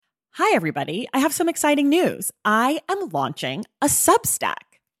Hi, everybody. I have some exciting news. I am launching a Substack.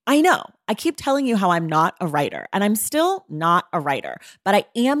 I know, I keep telling you how I'm not a writer, and I'm still not a writer, but I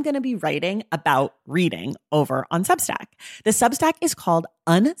am going to be writing about reading over on Substack. The Substack is called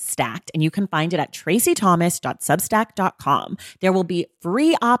Unstacked, and you can find it at traceythomas.substack.com. There will be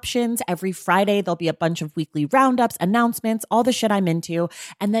free options every Friday. There'll be a bunch of weekly roundups, announcements, all the shit I'm into.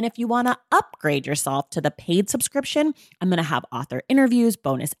 And then if you want to upgrade yourself to the paid subscription, I'm going to have author interviews,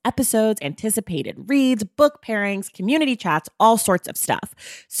 bonus episodes, anticipated reads, book pairings, community chats, all sorts of stuff.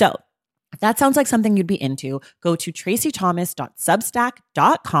 So if that sounds like something you'd be into, go to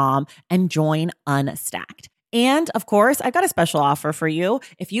traceythomas.substack.com and join Unstacked. And of course, I've got a special offer for you.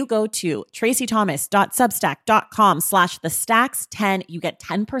 If you go to traceythomas.substack.com/thestacks10, you get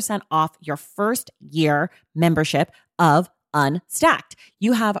 10% off your first year membership of Unstacked.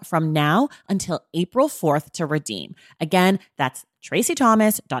 You have from now until April 4th to redeem. Again, that's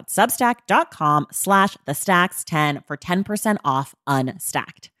traceythomas.substack.com/thestacks10 for 10% off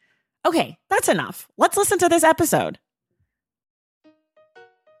Unstacked. Okay, that's enough. Let's listen to this episode.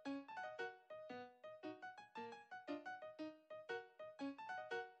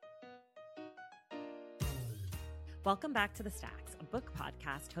 Welcome back to The Stacks, a book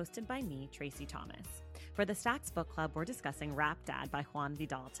podcast hosted by me, Tracey Thomas. For the Stacks Book Club, we're discussing Rap Dad by Juan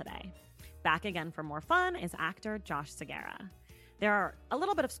Vidal today. Back again for more fun is actor Josh Segarra. There are a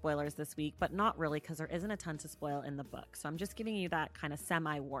little bit of spoilers this week, but not really because there isn't a ton to spoil in the book. So I'm just giving you that kind of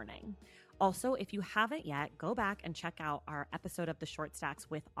semi-warning. Also, if you haven't yet, go back and check out our episode of The Short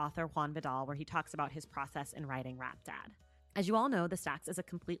Stacks with author Juan Vidal, where he talks about his process in writing Rap Dad. As you all know, The Stacks is a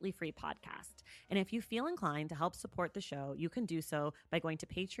completely free podcast. And if you feel inclined to help support the show, you can do so by going to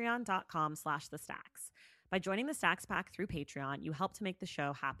patreon.com/thestacks. By joining the Stacks Pack through Patreon, you help to make the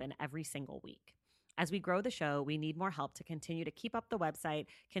show happen every single week. As we grow the show, we need more help to continue to keep up the website,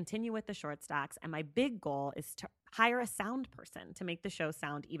 continue with the short stacks, and my big goal is to hire a sound person to make the show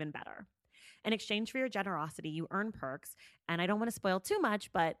sound even better. In exchange for your generosity, you earn perks, and I don't want to spoil too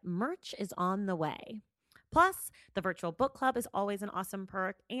much, but merch is on the way. Plus, the virtual book club is always an awesome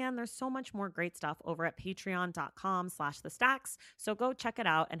perk, and there's so much more great stuff over at patreon.com/thestacks, so go check it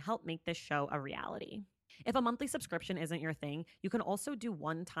out and help make this show a reality. If a monthly subscription isn't your thing, you can also do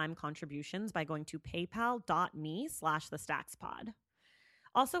one-time contributions by going to paypal.me/thestackspod.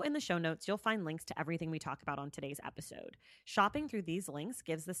 Also in the show notes, you'll find links to everything we talk about on today's episode. Shopping through these links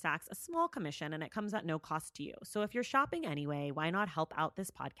gives the Stacks a small commission, and it comes at no cost to you. So if you're shopping anyway, why not help out this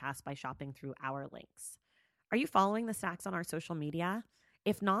podcast by shopping through our links? Are you following the Stacks on our social media?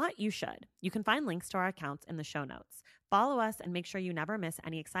 If not, you should. You can find links to our accounts in the show notes. Follow us and make sure you never miss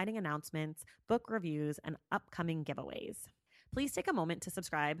any exciting announcements, book reviews, and upcoming giveaways. Please take a moment to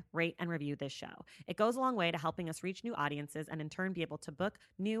subscribe, rate, and review this show. It goes a long way to helping us reach new audiences and in turn be able to book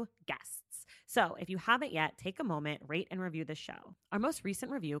new guests. So if you haven't yet, take a moment, rate, and review this show. Our most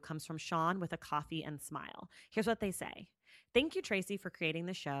recent review comes from Sean with a coffee and smile. Here's what they say. Thank you, Tracey, for creating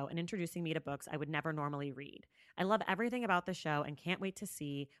the show and introducing me to books I would never normally read. I love everything about the show and can't wait to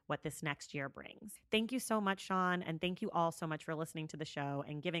see what this next year brings. Thank you so much, Sean, and thank you all so much for listening to the show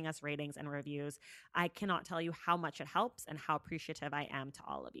and giving us ratings and reviews. I cannot tell you how much it helps and how appreciative I am to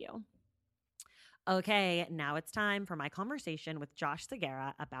all of you. Okay, now it's time for my conversation with Josh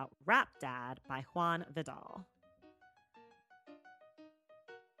Segarra about Rap Dad by Juan Vidal.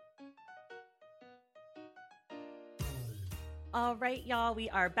 All right, y'all, we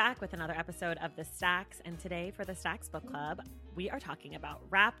are back with another episode of The Stacks, and today for the Stacks Book Club, we are talking about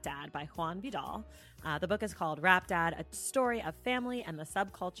Rap Dad by Juan Vidal. The book is called Rap Dad, a story of family and the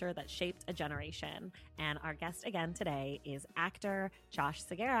subculture that shaped a generation. And our guest again today is actor Josh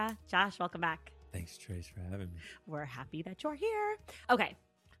Segarra. Josh, welcome back. Thanks, Trace, for having me. We're happy that you're here. Okay,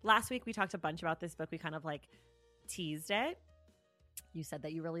 last week we talked a bunch about this book. We kind of teased it. You said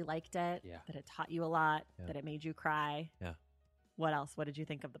that you really liked it, that it taught you a lot, that it made you cry. Yeah. What else? What did you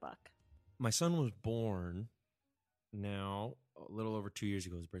think of the book? My son was born now a little over 2 years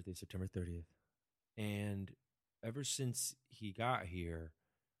ago. His birthday is September 30th. And ever since he got here,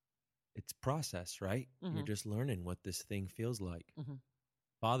 it's process, right? Mm-hmm. You're just learning what this thing feels like. Mm-hmm.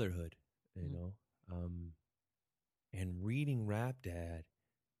 Fatherhood, you know. And reading Rap Dad,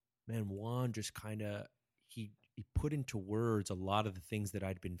 man, Juan just kind of, he put into words a lot of the things that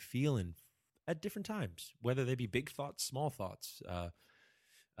I'd been feeling at different times, whether they be big thoughts, small thoughts,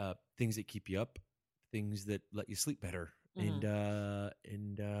 things that keep you up, things that let you sleep better. Mm-hmm.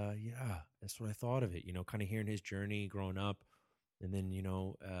 Yeah, that's what I thought of it, kind of hearing his journey growing up, and then,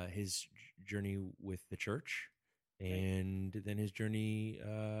 his journey with the church and then his journey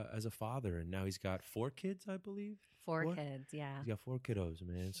as a father. And now he's got 4 kids, I believe. 4 kids, yeah. He's got 4 kiddos,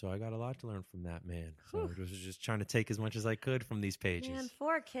 man. So I got a lot to learn from that man. So Whew. I was just trying to take as much as I could from these pages. Man,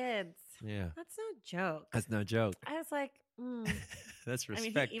 4 kids. Yeah. That's no joke. That's no joke. I was like, That's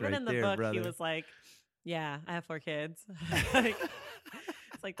respect. I mean, even right in the there, book, brother. he was like, yeah, I have 4 kids. Like,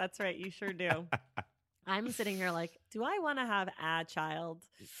 it's like, that's right. You sure do. I'm sitting here like, do I want to have a child?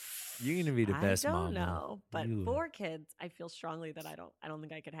 You're going to be the best mom. I don't know. But You. 4 kids, I feel strongly that I don't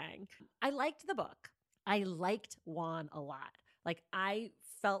think I could hang. I liked the book. I liked Juan a lot. Like, I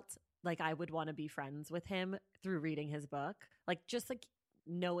felt like I would want to be friends with him through reading his book. Like, just like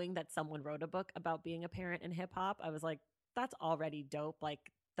knowing that someone wrote a book about being a parent in hip hop, I was like, that's already dope. Like,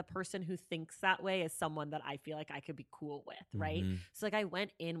 the person who thinks that way is someone that I feel like I could be cool with, right? Mm-hmm. So like I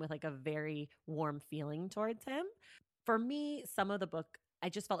went in with like a very warm feeling towards him. For me, some of the book, I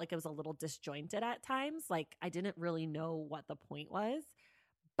just felt like it was a little disjointed at times. Like I didn't really know what the point was.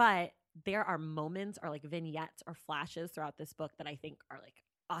 But there are moments or like vignettes or flashes throughout this book that I think are like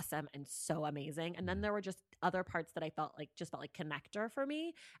awesome and so amazing. And then there were just other parts that I felt like connector for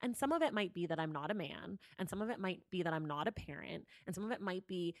me. And some of it might be that I'm not a man, and some of it might be that I'm not a parent, and some of it might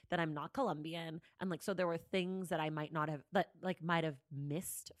be that I'm not Colombian. And like, so there were things that I might have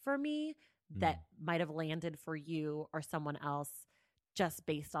missed for me that might have landed for you or someone else just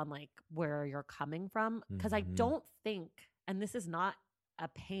based on like where you're coming from. Because I don't think, and this is not a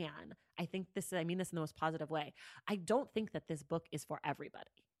pan, I mean this in the most positive way, I don't think that this book is for everybody.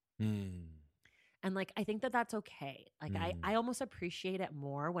 And like, I think that that's okay. Like I almost appreciate it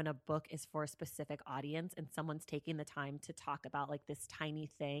more when a book is for a specific audience and someone's taking the time to talk about like this tiny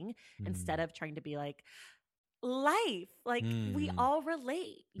thing instead of trying to be like, life, like we all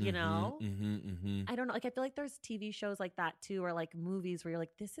relate, you know? I don't know. Like, I feel like there's TV shows like that too, or like movies where you're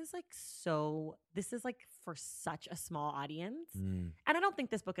like, this is like for such a small audience. And I don't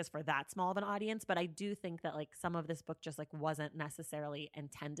think this book is for that small of an audience, but I do think that like some of this book just like wasn't necessarily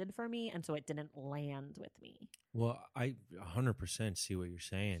intended for me. And so it didn't land with me. Well, I 100% see what you're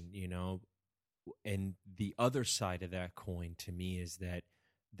saying, you know? And the other side of that coin to me is that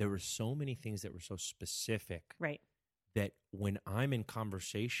there were so many things that were so specific, right? That when I'm in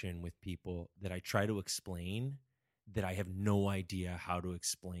conversation with people that I try to explain, that I have no idea how to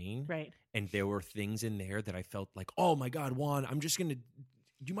explain. Right. And there were things in there that I felt like, oh my God, Juan, do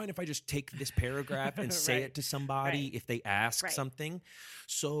you mind if I just take this paragraph and say it to somebody if they ask something?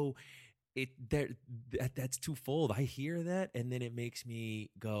 So that's twofold. I hear that, and then it makes me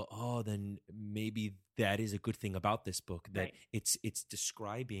go, oh, then maybe that is a good thing about this book, that it's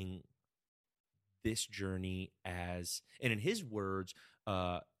describing this journey as, and in his words,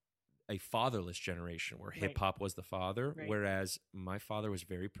 a fatherless generation where hip hop was the father, whereas my father was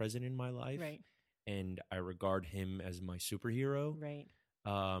very present in my life, and I regard him as my superhero.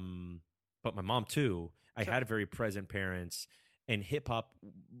 But my mom too. I had very present parents. And hip hop,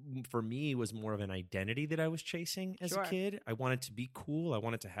 for me, was more of an identity that I was chasing as a kid. I wanted to be cool. I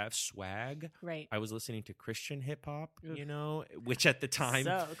wanted to have swag. I was listening to Christian hip hop, you know, which at the time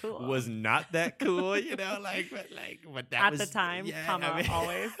was not that cool, you know, but that at was the time,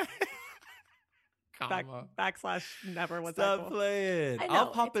 always. Backslash never was that cool. Stop playing. I'll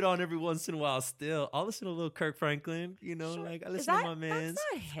pop it on every once in a while still. I'll listen to a little Kirk Franklin, you know, like I listen to my mans.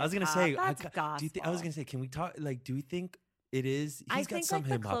 I was going to say, can we talk, like, do we think it is? I think like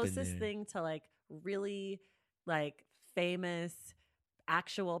the closest thing to like really like famous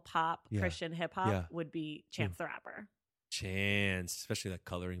actual pop Christian hip hop would be Chance the Rapper. Chance, especially that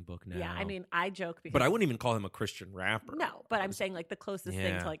Coloring Book now. Yeah, I mean, I joke because, but I wouldn't even call him a Christian rapper. No, but I'm saying like the closest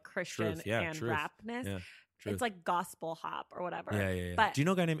thing to like Christian and rapness. Yeah, it's like gospel hop or whatever. Yeah. But do you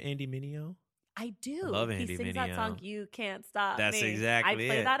know a guy named Andy Mineo? I do. I love Andy He sings Mineo. that song, You Can't Stop That's Me. exactly I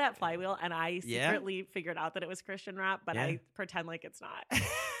played that at Flywheel, and I secretly figured out that it was Christian rap, but Yeah. I pretend like it's not.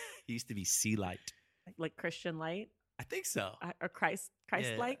 He used to be Sea Light. Like Christian Light? I think so. Or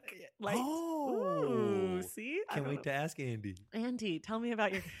Christ-like light? Oh. Ooh, see? Can't wait to ask Andy. Andy, tell me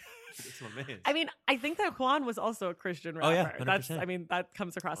about your... It's my man. I mean, I think that Juan was also a Christian rapper. Oh, yeah, 100%. That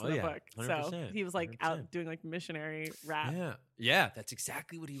comes across in the book. 100%. So he was like 100%. out doing like missionary rap. Yeah, that's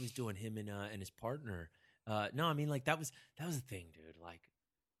exactly what he was doing. Him and his partner. No, I mean, like that was the thing, dude. Like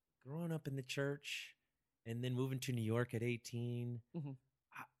growing up in the church and then moving to New York at 18. Mm-hmm.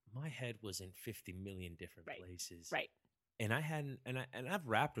 My head was in 50 million different places. Right. And I've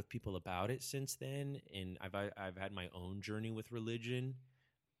rapped with people about it since then, and I've had my own journey with religion.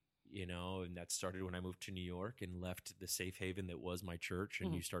 You know, and that started when I moved to New York and left the safe haven that was my church,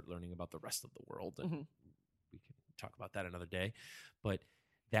 and you start learning about the rest of the world. And we can talk about that another day. But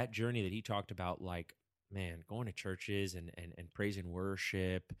that journey that he talked about, like man, going to churches and praise and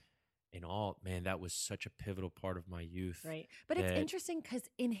worship and all, man, that was such a pivotal part of my youth. Right. But it's interesting because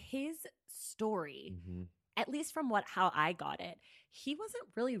in his story, at least from how I got it, he wasn't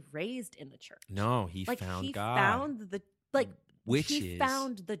really raised in the church. No, he found God. Found the witches. He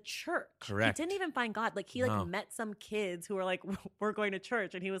found the church. Correct. He didn't even find God. Like he met some kids who were like, "We're going to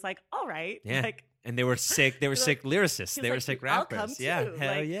church," and he was like, "All right." Yeah. Like, and they were sick. They were sick lyricists. They were sick rappers. I'll come too. Yeah.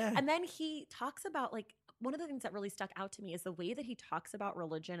 Hell yeah. And then he talks about like, one of the things that really stuck out to me is the way that he talks about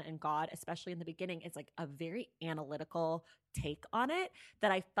religion and God, especially in the beginning, is like a very analytical take on it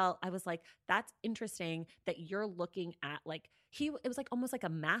that I was like, that's interesting that you're looking at like, it was like almost like a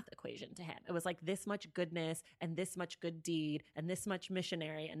math equation to him. It was like this much goodness and this much good deed and this much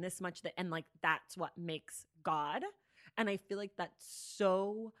missionary and this much and like, that's what makes God. And I feel like that's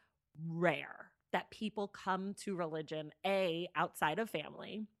so rare that people come to religion, A, outside of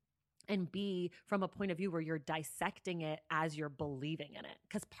family, and B, from a point of view where you're dissecting it as you're believing in it.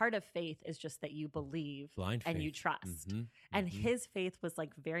 Because part of faith is just that you believe blind and faith. you trust. And his faith was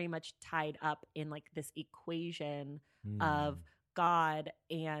like very much tied up in like this equation of God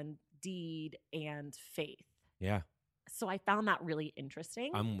and deed and faith. Yeah. So I found that really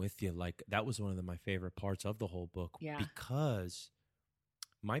interesting. I'm with you. Like that was one of my favorite parts of the whole book because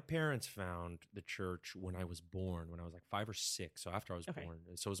my parents found the church when I was born, when I was like 5 or 6. So after I was born.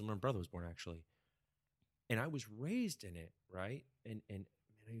 So it was when my brother was born, actually. And I was raised in it, right? And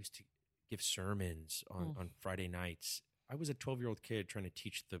I used to give sermons on Friday nights. I was a 12-year-old kid trying to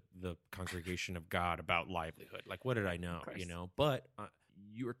teach the congregation of God about livelihood. Like, what did I know, you know? But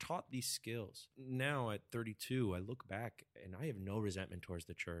you were taught these skills. Now at 32, I look back and I have no resentment towards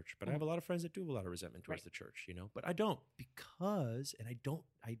the church, but I have a lot of friends that do have a lot of resentment towards the church, you know, but I don't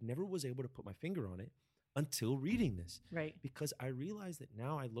I never was able to put my finger on it until reading this. Right. Because I realized that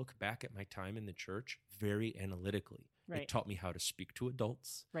now I look back at my time in the church very analytically. Right. It taught me how to speak to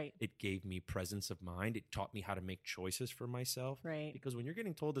adults. Right. It gave me presence of mind. It taught me how to make choices for myself. Right. Because when you're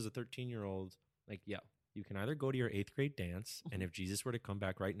getting told as a 13-year-old, like, yeah, you can either go to your 8th grade dance, and if Jesus were to come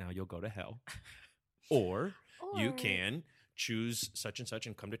back right now, you'll go to hell. Or you can choose such and such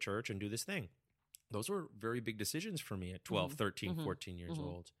and come to church and do this thing. Those were very big decisions for me at 12, 13, 14 years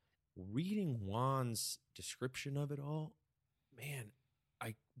old. Reading Juan's description of it all, man,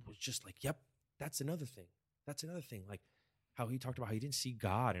 I was just like, yep, that's another thing. That's another thing. Like how he talked about how he didn't see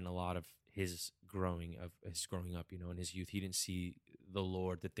God in a lot of his growing up, you know, in his youth. He didn't see the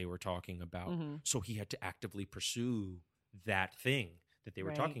Lord that they were talking about. So he had to actively pursue that thing that they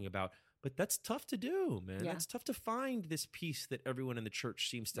were talking about. But that's tough to do, man. That's tough to find this peace that everyone in the church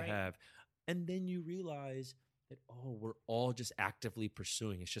seems to have. And then you realize that, we're all just actively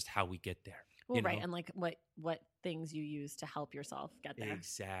pursuing. It's just how we get there. Well, you know? And like what things you use to help yourself get there.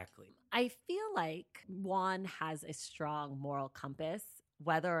 Exactly. I feel like Juan has a strong moral compass,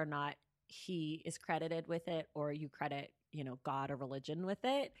 whether or not he is credited with it or you credit, you know, God or religion with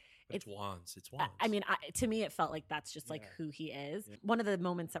it. It's Juan's. It's Juan's. I mean, to me, it felt like that's just like who he is. Yeah. One of the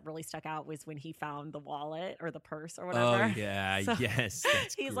moments that really stuck out was when he found the wallet or the purse or whatever. Oh, yeah. So yes.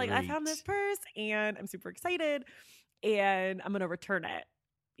 That's he's great. like, I found this purse and I'm super excited and I'm going to return it.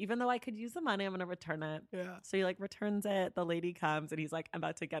 Even though I could use the money, I'm going to return it. Yeah. So he like returns it. The lady comes and he's like, I'm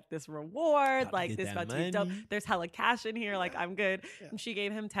about to get this reward. Like this about to be dope. There's hella cash in here. Like I'm good. Yeah. And she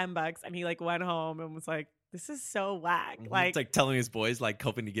gave him $10 and he like went home and was like, this is so whack. Like it's like telling his boys, like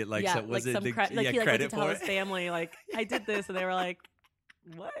hoping to get like, so was like it the, like he like credit went to tell his family, like I did this. And they were like,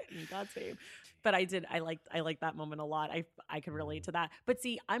 what in God's name? But I liked that moment a lot. I could relate to that. But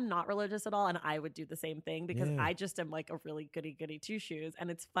see, I'm not religious at all, and I would do the same thing because I just am like a really goody two shoes. And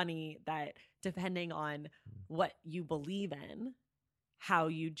it's funny that depending on what you believe in, how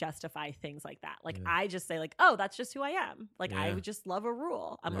you justify things like that. Like I just say like, oh, that's just who I am. Like I would just love a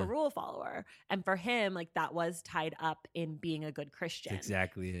rule. I'm a rule follower. And for him, like that was tied up in being a good Christian. That's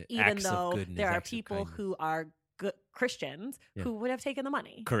exactly it. Even Acts though of goodness, there are people who are good Christians who would have taken the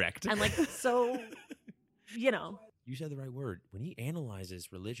money. Correct. And like, so, you know. You said the right word. When he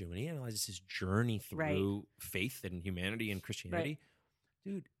analyzes religion, when he analyzes his journey through faith and humanity and Christianity,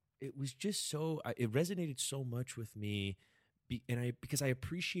 dude, it was just so, it resonated so much with me. Because I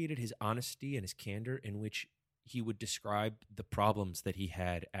appreciated his honesty and his candor in which he would describe the problems that he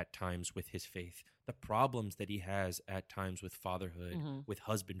had at times with his faith, the problems that he has at times with fatherhood, with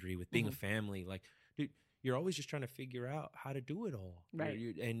husbandry, with being a family. Like, dude, you're always just trying to figure out how to do it all. Right.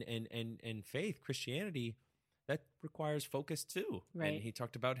 And faith, Christianity, that requires focus too. Right. And he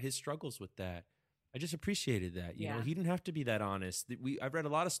talked about his struggles with that. I just appreciated that. You know, he didn't have to be that honest. I've read a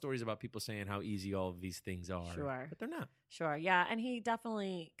lot of stories about people saying how easy all of these things are. Sure. But they're not. Sure. Yeah. And he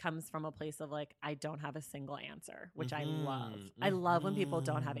definitely comes from a place of like, I don't have a single answer, which I love. I love when people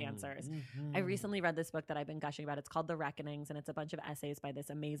don't have answers. I recently read this book that I've been gushing about. It's called The Reckonings, and it's a bunch of essays by this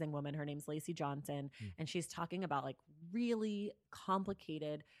amazing woman. Her name's Lacey Johnson. And she's talking about like really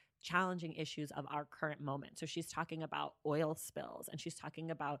complicated, challenging issues of our current moment. So she's talking about oil spills, and she's talking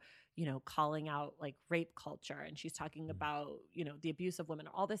about, you know, calling out like rape culture, and she's talking about, you know, the abuse of women,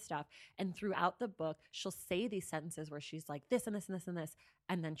 all this stuff. And throughout the book, she'll say these sentences where she's like this and this and this and this,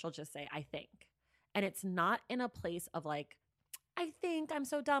 and then she'll just say, I think. And it's not in a place of like, I think I'm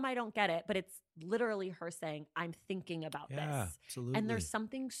so dumb, I don't get it. But it's literally her saying, I'm thinking about this. Absolutely. And there's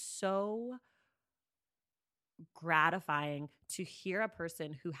something so gratifying to hear a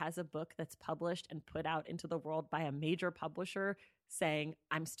person who has a book that's published and put out into the world by a major publisher saying,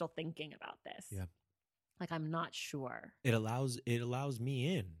 I'm still thinking about this. Yeah. Like, I'm not sure. It allows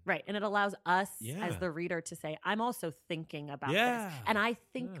me in. Right. And it allows us as the reader to say, I'm also thinking about this. And I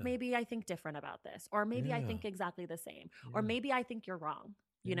think maybe I think different about this. Or maybe I think exactly the same. Or maybe I think you're wrong.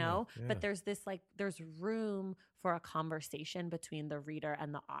 You know, but there's this like, there's room for a conversation between the reader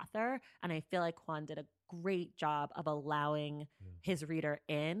and the author. And I feel like Juan did a great job of allowing his reader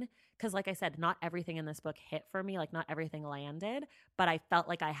in. Because like I said, not everything in this book hit for me, like not everything landed, but I felt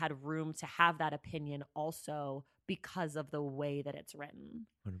like I had room to have that opinion also because of the way that it's written.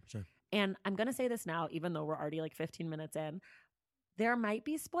 100%. And I'm going to say this now, even though we're already like 15 minutes in, there might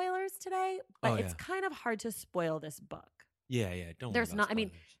be spoilers today, but it's kind of hard to spoil this book. Yeah. Don't. There's not. Spoilers. I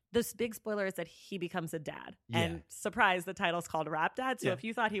mean, this big spoiler is that he becomes a dad, and surprise, the title's called Rap Dad. So if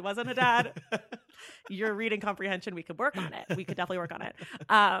you thought he wasn't a dad, your reading comprehension, we could work on it. We could definitely work on it.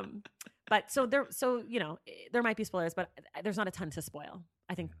 But so you know, there might be spoilers, but there's not a ton to spoil.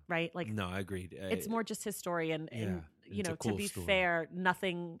 I think, right? Like, no, I agreed. It's more just his story, and you know, cool to be fair,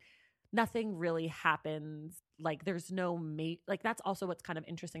 nothing really happens. Like, there's no like that's also what's kind of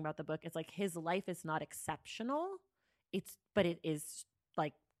interesting about the book. It's like his life is not exceptional. But it is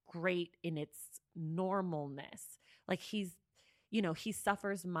like great in its normalness. Like he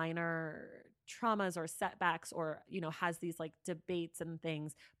suffers minor traumas or setbacks, or, you know, has these like debates and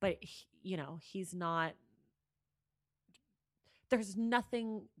things, but he's not, there's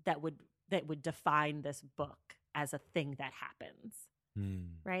nothing that would define this book as a thing that happens.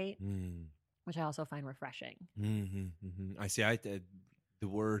 Right. Which I also find refreshing. I see. The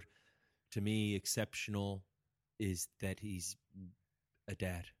word to me, exceptional, is that he's a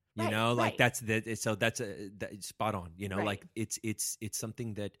dad, you know, like that's spot on, you know, like it's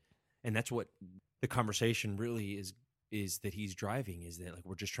something that, and that's what the conversation really is that he's driving, is that like,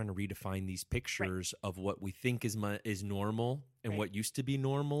 we're just trying to redefine these pictures of what we think is normal, and what used to be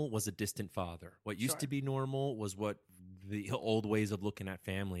normal was a distant father. What used to be normal was what the old ways of looking at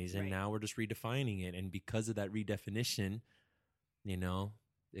families. And now we're just redefining it. And because of that redefinition, you know,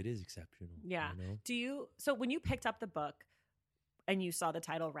 it is exceptional. Yeah. You know? So when you picked up the book and you saw the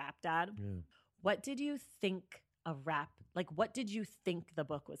title Rap Dad, what did you think what did you think the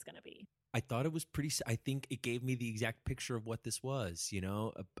book was going to be? I thought it was I think it gave me the exact picture of what this was, you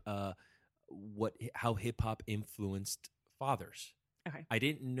know, how hip hop influenced fathers. Okay. I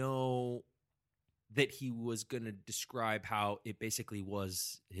didn't know that he was going to describe how it basically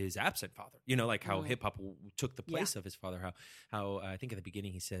was his absent father, you know, like how hip hop took the place of his father. How I think at the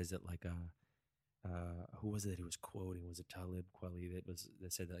beginning he says that like, who was it that he was quoting? Was it Talib Kweli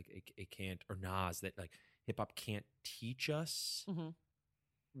that said that like it can't, or Nas, that like hip hop can't teach us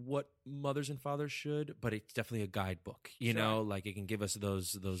what mothers and fathers should, but it's definitely a guidebook, you know, like it can give us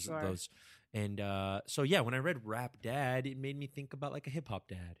those. And so yeah, when I read Rap Dad, it made me think about like a hip hop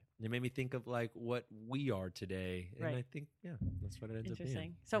dad. It made me think of like what we are today. And I think, that's what it ends up being.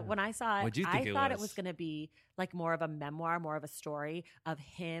 Interesting. So when I saw it, I thought it was going to be like more of a memoir, more of a story of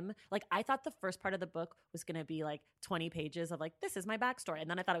him. Like, I thought the first part of the book was going to be like 20 pages of like, this is my backstory. And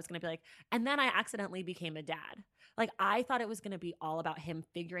then I thought it was going to be like, and then I accidentally became a dad. Like, I thought it was going to be all about him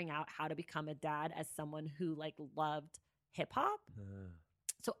figuring out how to become a dad as someone who like loved hip hop.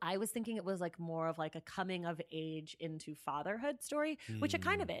 So I was thinking it was like more of like a coming of age into fatherhood story, which it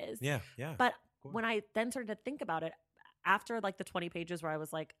kind of is. Yeah. But when I then started to think about it, after like the 20 pages where I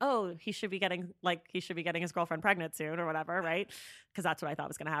was like, oh, he should be getting his girlfriend pregnant soon or whatever, right? Because that's what I thought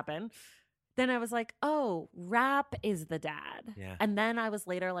was going to happen. Then I was like, oh, Rap is the dad. Yeah. And then I was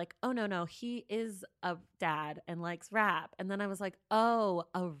later like, oh, no, he is a dad and likes rap. And then I was like, oh,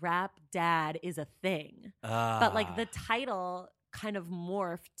 a rap dad is a thing. But like the title kind of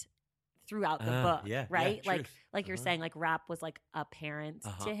morphed throughout the book, right? Like you're saying, like rap was like a parent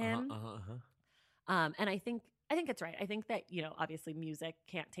to him. And I think it's right. I think that, obviously music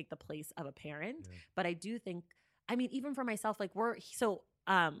can't take the place of a parent, but I do think, I mean, even for myself, like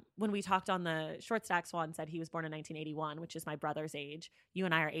when we talked on the short stacks, Juan said he was born in 1981, which is my brother's age. You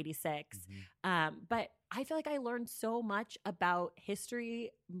and I are 86. But I feel like I learned so much about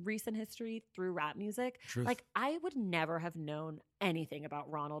history, recent history, through rap music. Truth. Like, I would never have known anything about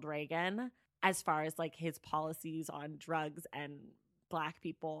Ronald Reagan as far as like his policies on drugs and Black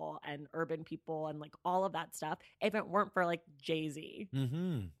people and urban people and like all of that stuff if it weren't for like Jay-Z.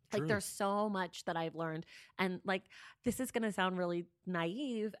 Like, there's so much that I've learned. And like, this is going to sound really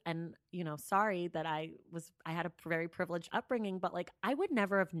naive and, sorry that I had a very privileged upbringing, but like, I would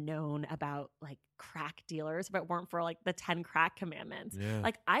never have known about like crack dealers if it weren't for like the 10 crack commandments.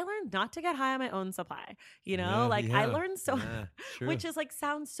 Like, I learned not to get high on my own supply, I learned so, which is like,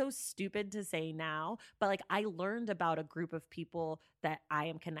 sounds so stupid to say now, but like, I learned about a group of people that I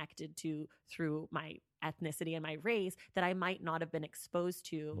am connected to through my ethnicity and my race that I might not have been exposed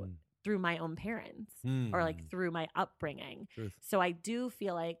to through my own parents or like through my upbringing. So I do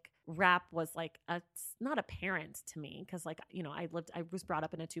feel like rap was like not a parent to me, because like, I was brought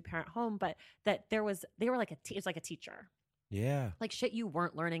up in a 2-parent home, but that they were like it's like a teacher. Yeah. Like shit you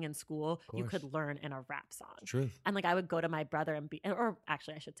weren't learning in school, you could learn in a rap song. Truth. And like, I would go to my brother or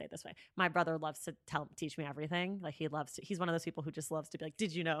actually I should say it this way. My brother loves to teach me everything. Like, he's one of those people who just loves to be like,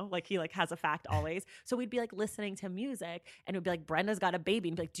 did you know? Like, he like has a fact always. So we'd be like listening to music and it would be like, Brenda's got a baby,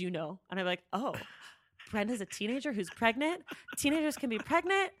 and be like, do you know? And I'd be like, oh, Brenda's a teenager who's pregnant. Teenagers can be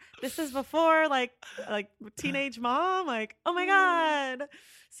pregnant. This is before like teenage mom. Like, oh my God.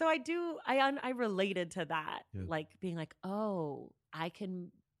 So I related to that, like being like, oh, I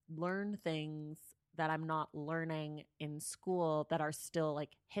can learn things that I'm not learning in school that are still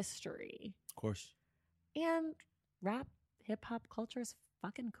like history. Of course. And rap, hip hop culture is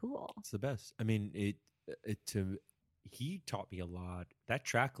fucking cool. It's the best. I mean, he taught me a lot. That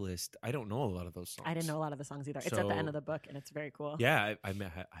track list, I don't know a lot of those songs. I didn't know a lot of the songs either. It's at the end of the book, and it's very cool. Yeah, I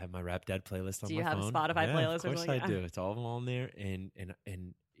have my Rap Dad playlist on my phone. Do you have a Spotify playlist? Of course I do. It's all on there. And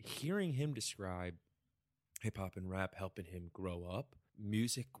hearing him describe hip hop and rap helping him grow up,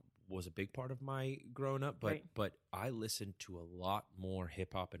 music was a big part of my growing up. But I listen to a lot more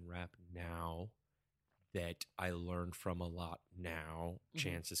hip hop and rap now that I learned from a lot now.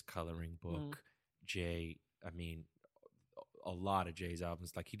 Chance's Coloring Book, Jay. I mean, a lot of Jay's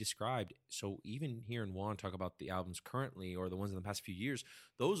albums, like he described. So even hearing Juan talk about the albums currently or the ones in the past few years,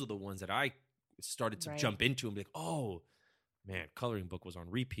 those are the ones that I started to jump into and be like, oh man, Coloring Book was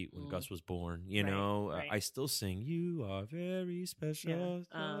on repeat when Gus was born. I still sing "You Are Very Special."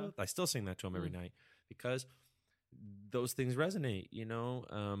 Yeah. I still sing that to him every night because those things resonate,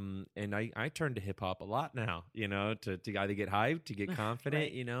 and I turn to hip hop a lot now, to either get hyped, to get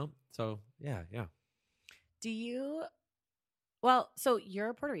confident, So yeah. So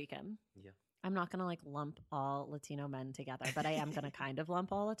you're Puerto Rican. Yeah. I'm not going to like lump all Latino men together, but I am going to kind of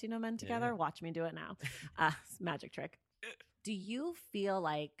lump all Latino men together. Yeah. Watch me do it now. Magic trick. Do you feel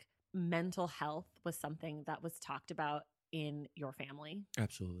like mental health was something that was talked about in your family?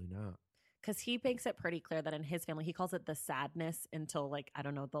 Absolutely not. Because he makes it pretty clear that in his family, he calls it the sadness until like, I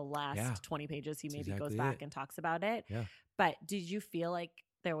don't know, the last 20 pages, he maybe goes back and talks about it. Yeah. But did you feel like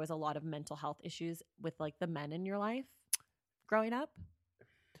there was a lot of mental health issues with like the men in your life growing up?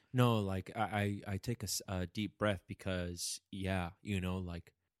 No, like I take a deep breath because,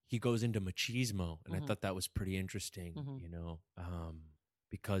 like he goes into machismo, and I thought that was pretty interesting,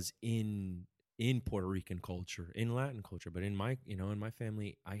 because in Puerto Rican culture, in Latin culture, but in my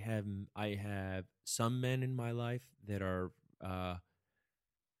family, I have some men in my life that are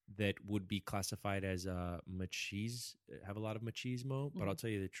that would be classified as have a lot of machismo. But I'll tell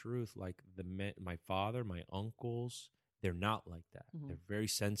you the truth, like my father, my uncles, they're not like that. They're very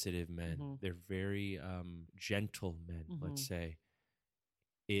sensitive men. They're very gentle men, let's say.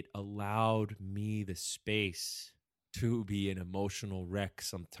 It allowed me the space to be an emotional wreck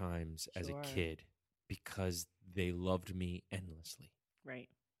sometimes as a kid because they loved me endlessly. Right.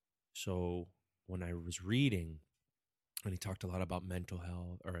 So when I was reading, and he talked a lot about mental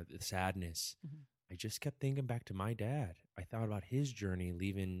health or the sadness, I just kept thinking back to my dad. I thought about his journey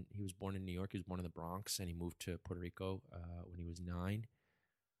leaving. He was born in New York. He was born in the Bronx, and he moved to Puerto Rico when he was 9.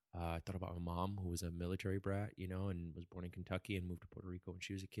 I thought about my mom, who was a military brat, and was born in Kentucky and moved to Puerto Rico when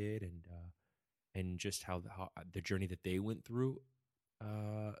she was a kid, and just how the journey that they went through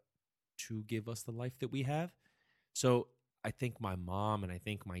to give us the life that we have. So I thank my mom and I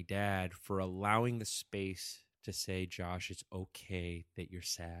thank my dad for allowing the space to say, Josh, it's okay that you're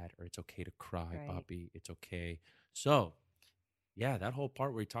sad, or it's okay to cry, Bobby. It's okay. So yeah, that whole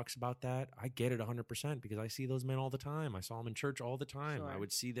part where he talks about that, I get it 100% because I see those men all the time. I saw them in church all the time. Sure. I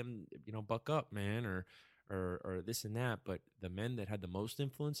would see them, buck up, man, or this and that. But the men that had the most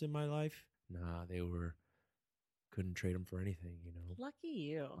influence in my life, nah, couldn't trade them for anything, Lucky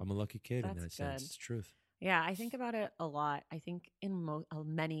you. I'm a lucky kid in that That's sense. good. It's truth. Yeah, I think about it a lot. I think in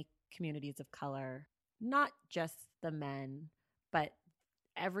many communities of color, not just the men, but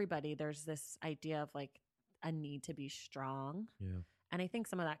everybody, there's this idea of like a need to be strong. Yeah. And I think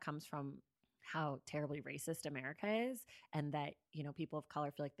some of that comes from how terribly racist America is, and that, people of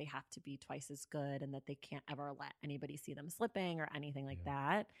color feel like they have to be twice as good and that they can't ever let anybody see them slipping or anything like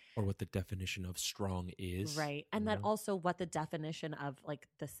that. Or what the definition of strong is. Right. And that also what the definition of like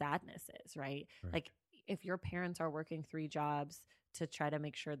the sadness is, right? Like if your parents are working 3 jobs to try to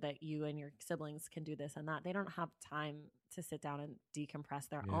make sure that you and your siblings can do this and that, they don't have time to sit down and decompress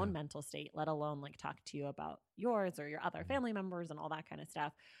their own mental state, let alone like talk to you about yours or your other family members and all that kind of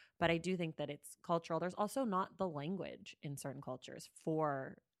stuff. But I do think that it's cultural. There's also not the language in certain cultures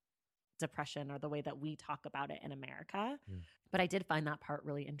for depression or the way that we talk about it in America. But I did find that part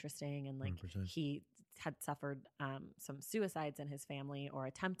really interesting. And like 100%. he had suffered some suicides in his family or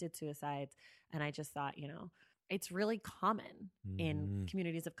attempted suicides. And I just thought, it's really common in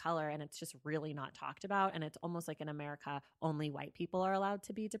communities of color, and it's just really not talked about. And it's almost like in America, only white people are allowed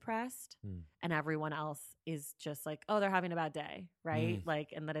to be depressed, and everyone else is just like, oh, they're having a bad day, right?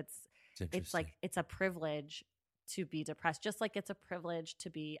 Like, and that it's like it's a privilege to be depressed, just like it's a privilege to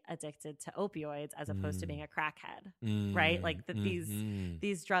be addicted to opioids as opposed to being a crackhead, right? Like that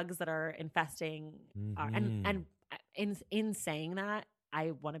these drugs that are infesting are, and in saying that,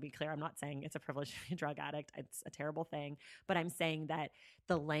 I want to be clear. I'm not saying it's a privilege to be a drug addict. It's a terrible thing. But I'm saying that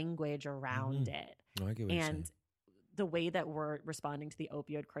the language around it and the way that we're responding to the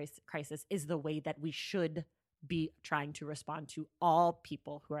opioid crisis is the way that we should be trying to respond to all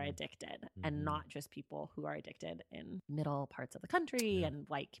people who are addicted and not just people who are addicted in middle parts of the country and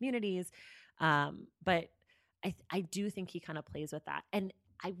white communities. But I do think he kind of plays with that. And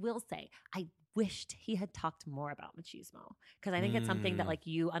I will say, I wished he had talked more about machismo, because I think it's something that like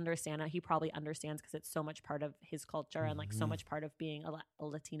you understand, and he probably understands because it's so much part of his culture and like so much part of being a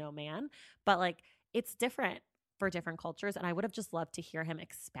Latino man. But like it's different for different cultures, and I would have just loved to hear him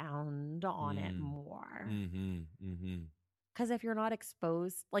expound on it more. Because if you're not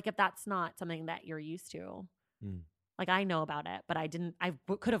exposed, like if that's not something that you're used to, like I know about it, but I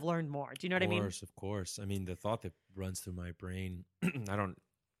could have learned more. Do you know what I mean? Of course. I mean, the thought that runs through my brain,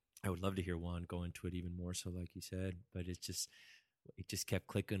 I would love to hear Juan go into it even more so, like you said, but it just kept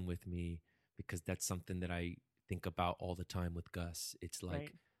clicking with me because that's something that I think about all the time with Gus. It's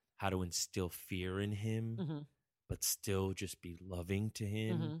like how to instill fear in him, but still just be loving to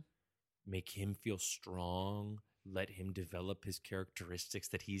him, make him feel strong, let him develop his characteristics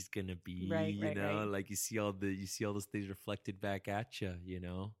that he's gonna be. Like you see all those things reflected back at you,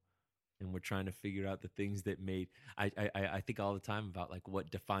 And we're trying to figure out the things that made I think all the time about like what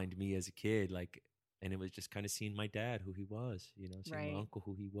defined me as a kid, like, and it was just kind of seeing my dad, who he was, seeing my uncle,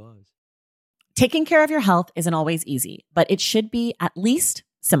 who he was. Taking care of your health isn't always easy, but it should be at least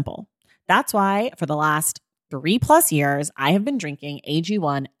simple. That's why for the last 3+ years, I have been drinking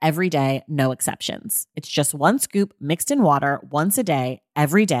AG1 every day, no exceptions. It's just 1 scoop mixed in water once a day,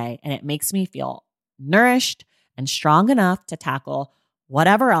 every day, and it makes me feel nourished and strong enough to tackle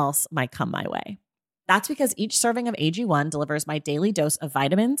whatever else might come my way. That's because each serving of AG1 delivers my daily dose of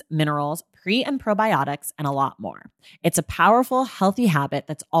vitamins, minerals, pre- and probiotics, and a lot more. It's a powerful, healthy habit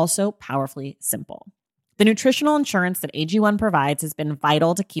that's also powerfully simple. The nutritional insurance that AG1 provides has been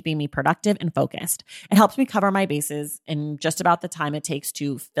vital to keeping me productive and focused. It helps me cover my bases in just about the time it takes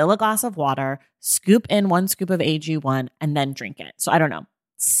to fill a glass of water, scoop in 1 scoop of AG1, and then drink it. So I don't know,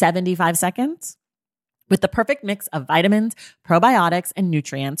 75 seconds? With the perfect mix of vitamins, probiotics, and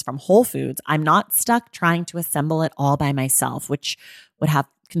nutrients from Whole Foods, I'm not stuck trying to assemble it all by myself, which would have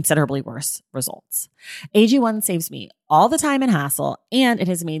considerably worse results. AG1 saves me all the time and hassle, and it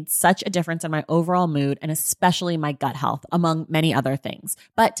has made such a difference in my overall mood and especially my gut health, among many other things.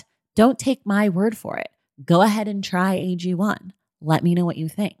 But don't take my word for it. Go ahead and try AG1. Let me know what you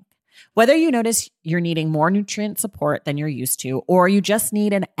think. Whether you notice you're needing more nutrient support than you're used to, or you just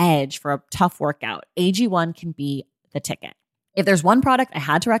need an edge for a tough workout, AG1 can be the ticket. If there's one product I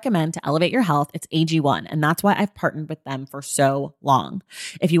had to recommend to elevate your health, it's AG1, and that's why I've partnered with them for so long.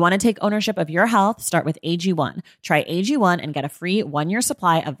 If you want to take ownership of your health, start with AG1. Try AG1 and get a free 1-year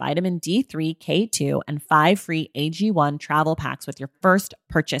supply of vitamin D3, K2, and 5 free AG1 travel packs with your first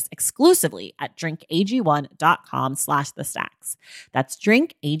purchase exclusively at drinkag1.com/thestacks. That's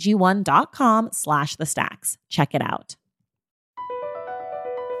drinkag1.com/thestacks. Check it out.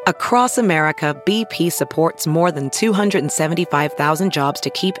 Across America, BP supports more than 275,000 jobs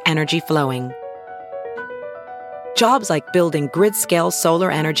to keep energy flowing. Jobs like building grid-scale solar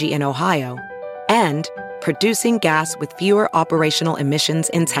energy in Ohio and producing gas with fewer operational emissions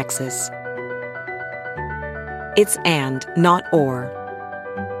in Texas. It's and, not or.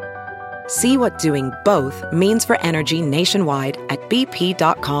 See what doing both means for energy nationwide at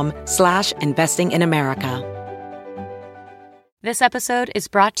bp.com/investing in America. This episode is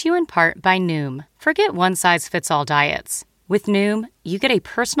brought to you in part by Noom. Forget one-size-fits-all diets. With Noom, you get a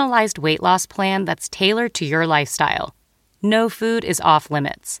personalized weight loss plan that's tailored to your lifestyle. No food is off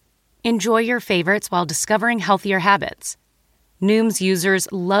limits. Enjoy your favorites while discovering healthier habits. Noom's users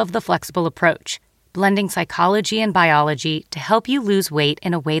love the flexible approach, blending psychology and biology to help you lose weight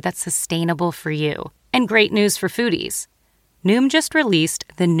in a way that's sustainable for you. And great news for foodies. Noom just released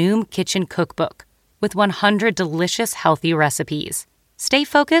the Noom Kitchen Cookbook with 100 delicious, healthy recipes. Stay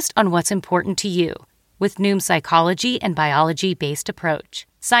focused on what's important to you with Noom's psychology and biology-based approach.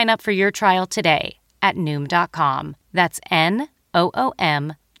 Sign up for your trial today at Noom.com. That's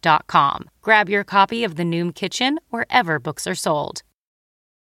NOOM.com. Grab your copy of the Noom Kitchen wherever books are sold.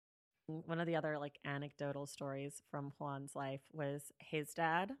 One of the other anecdotal stories from Juan's life was his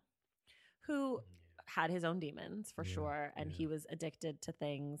dad, who had his own demons for sure, and he was addicted to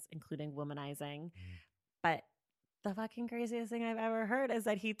things, including womanizing. But the fucking craziest thing I've ever heard is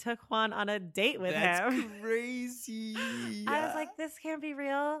that he took Juan on a date with him. That's crazy. I was like, this can't be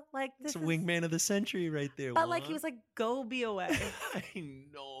real. This It's a wingman of the century right there. But Juan. he was like, go be away. I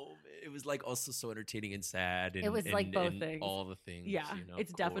know. It was also so entertaining and sad. And, it was both things. All the things. Yeah.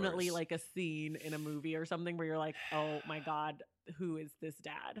 It's definitely a scene in a movie or something where you're like, oh my God, who is this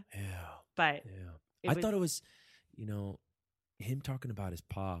dad? Yeah. But I thought it was, him talking about his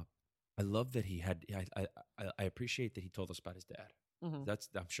pop. I love that he had. I appreciate that he told us about his dad. Mm-hmm.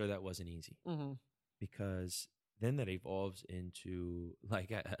 I'm sure that wasn't easy, because then that evolves into I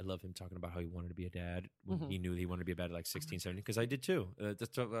love him talking about how he wanted to be a dad when he knew he wanted to be a dad at 16, 17, because I did too.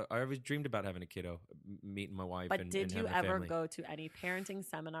 That's what, I always dreamed about having a kiddo, meeting my wife. But and did you having a ever family. go to any parenting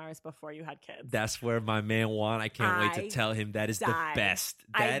seminars before you had kids? That's where my man Juan. I can't wait to tell him that is the best.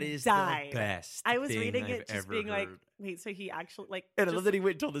 That is the best. I was thing reading I've it just ever being like, heard. wait, so he actually And I love that he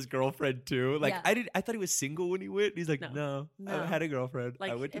went and told his girlfriend too. Yeah. I thought he was single when he went. He's like, no, I had a girlfriend.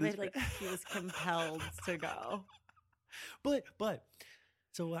 I went to this. He was compelled to go. But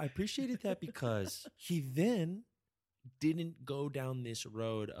so I appreciated that because he then didn't go down this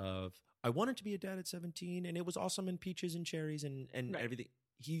road of I wanted to be a dad at 17 and it was awesome and peaches and cherries and everything.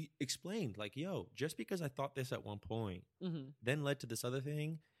 He explained yo, just because I thought this at one point, then led to this other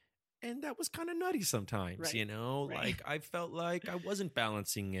thing. And that was kind of nutty sometimes, Right. I felt like I wasn't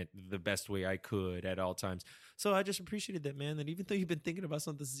balancing it the best way I could at all times. So I just appreciated that, man, that even though you've been thinking about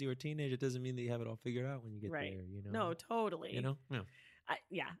something since you were a teenager, it doesn't mean that you have it all figured out when you get there, No, totally.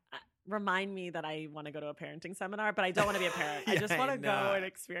 Yeah. Remind me that I want to go to a parenting seminar, but I don't want to be a parent. I just want to go and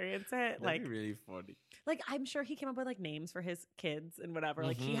experience it. That'd be really funny. I'm sure he came up with names for his kids and whatever.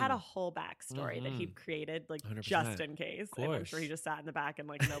 He had a whole backstory that he created, 100%. just in case. And I'm sure he just sat in the back and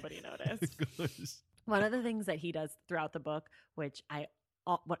nobody noticed. One of the things that he does throughout the book, which I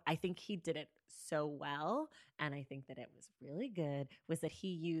think he did it so well, and I think that it was really good, was that he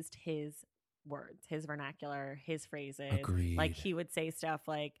used his words, his vernacular, his phrases. Agreed. He would say stuff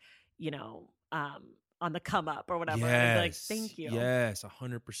on the come up or whatever. Yes. And be like, thank you. Yes,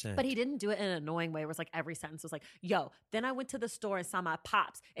 100%. But he didn't do it in an annoying way where it's every sentence was yo, then I went to the store and saw my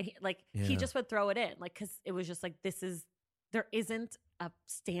pops. And he just would throw it in. Because it was just there isn't a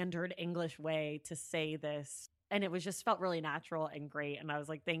standard English way to say this. And it was just felt really natural and great. And I was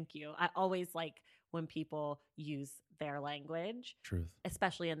like, thank you. I always like when people use their language. Truth.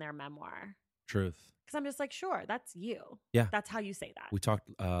 Especially in their memoir. Truth. Because I'm just sure, that's you. Yeah. That's how you say that. We talked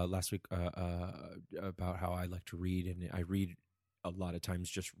last week about how I like to read, and I read a lot of times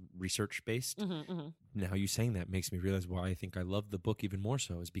just research based. Now you saying that makes me realize why I think I love the book even more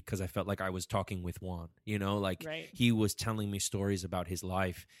so is because I felt like I was talking with Juan, he was telling me stories about his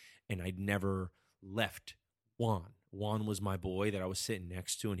life and I'd never left Juan. Juan was my boy that I was sitting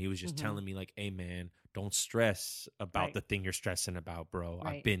next to, and he was just telling me hey man, don't stress about the thing you're stressing about, bro.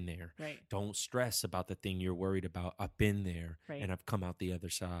 Right. I've been there. Right. Don't stress about the thing you're worried about. I've been there and I've come out the other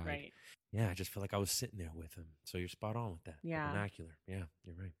side. Right. Yeah, I just feel like I was sitting there with him. So you're spot on with that. Yeah. The vernacular. Yeah,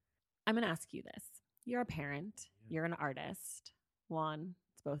 you're right. I'm going to ask you this. You're a parent. You're an artist. Juan,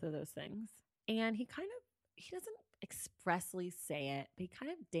 it's both of those things. And he doesn't expressly say it, but he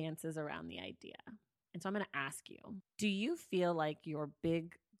kind of dances around the idea. And so I'm going to ask you, do you feel like your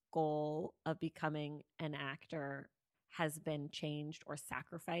big goal of becoming an actor has been changed or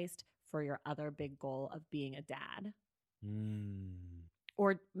sacrificed for your other big goal of being a dad?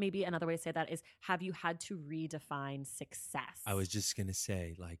 Or maybe another way to say that is, have you had to redefine success? I was just going to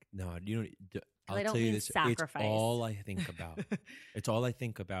say, like, no, you know, I'll don't tell you mean this. sacrifice. It's all I think about. It's all I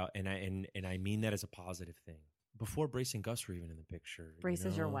think about. And I mean that as a positive thing. Before Brace and Gus were even in the picture. Brace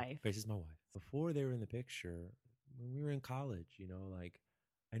is your wife. Brace is my wife. Before they were in the picture, when we were in college, you know, like,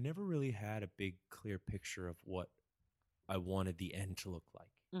 I never really had a big, clear picture of what I wanted the end to look like.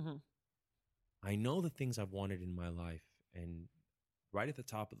 Mm-hmm. I know the things I've wanted in my life, and right at the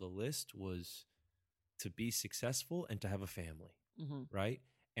top of the list was to be successful and to have a family, right?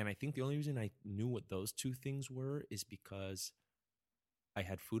 And I think the only reason I knew what those two things were is because I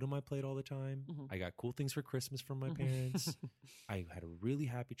had food on my plate all the time. I got cool things for Christmas from my parents. I had a really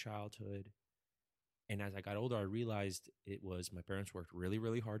happy childhood. And as I got older, I realized it was my parents worked really,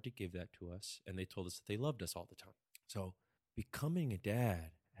 really hard to give that to us. And they told us that they loved us all the time. So becoming a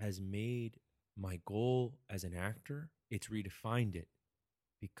dad has made my goal as an actor, it's redefined it.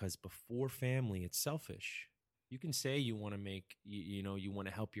 Because before family, it's selfish. You can say you want to make, you know, you want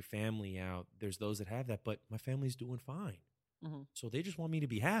to help your family out. There's those that have that, but my family's doing fine. So they just want me to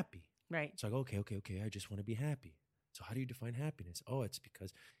be happy. Right. It's like, okay. I just want to be happy. So how do you define happiness? Oh, it's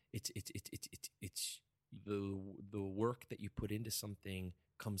because it's the work that you put into something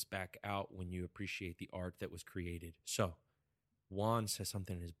comes back out when you appreciate the art that was created. So Juan says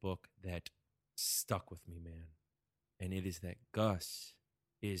something in his book that stuck with me, man. And it is that Gus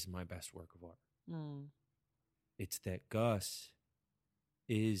is my best work of art. It's that Gus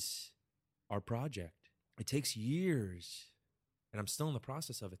is our project. It takes years, and I'm still in the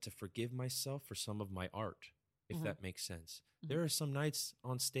process of it, to forgive myself for some of my art, if that makes sense. There are some nights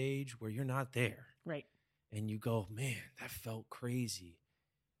on stage where you're not there. Right. And you go, man, that felt crazy.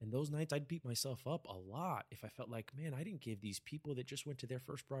 And those nights I'd beat myself up a lot if I felt like, man, I didn't give these people that just went to their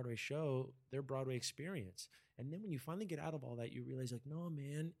first Broadway show their Broadway experience. And then when you finally get out of all that, you realize, like, no,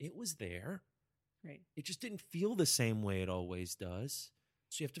 man, it was there. Right. It just didn't feel the same way it always does.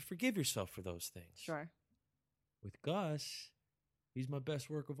 So you have to forgive yourself for those things. Sure. With Gus, he's my best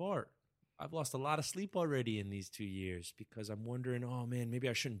work of art. I've lost a lot of sleep already in these 2 years because I'm wondering, oh man, maybe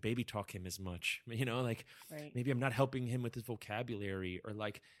I shouldn't baby talk him as much. You know, like maybe I'm not helping him with his vocabulary, or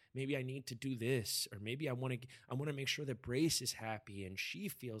like maybe I need to do this, or maybe I want to make sure that Brace is happy and she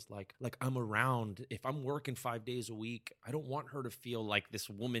feels like I'm around. If I'm working 5 days a week, I don't want her to feel like this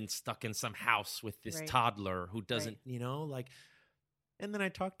woman stuck in some house with this toddler who doesn't, you know, like. And then I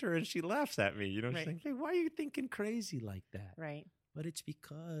talk to her and she laughs at me. You know, she's like, hey, why are you thinking crazy like that? Right. But it's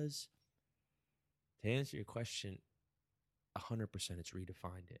because, to answer your question, 100% it's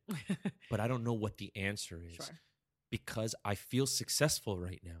redefined it. But I don't know what the answer is because I feel successful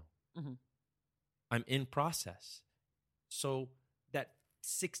right now. I'm in process. So that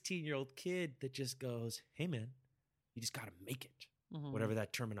 16-year-old kid that just goes, hey, man, you just got to make it, whatever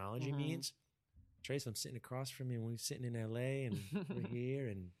that terminology means. Trace, I'm sitting across from you, and we're sitting in LA, and we're here,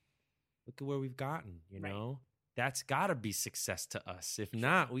 and look at where we've gotten, you know? That's got to be success to us. If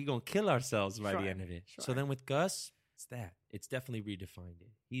not, we're going to kill ourselves by the end of it. So then with Gus, it's that. It's definitely redefined it.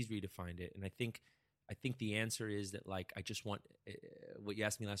 He's redefined it. And I think the answer is that, like, I just want what you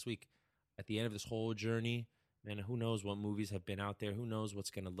asked me last week. At the end of this whole journey, man, who knows what movies have been out there? Who knows what's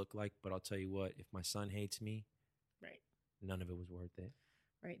going to look like? But I'll tell you what, if my son hates me, none of it was worth it.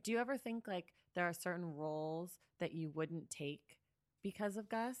 Right. Do you ever think, like, there are certain roles that you wouldn't take because of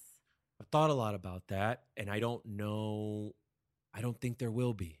Gus? I've thought a lot about that, and I don't know. I don't think there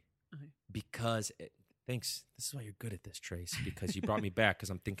will be because thanks. This is why you're good at this, Trace, because you brought me back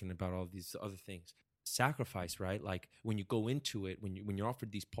because I'm thinking about all these other things. Sacrifice, right? Like when you go into it, when you're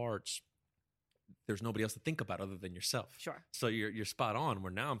offered these parts, there's nobody else to think about other than yourself. Sure. So you're spot on.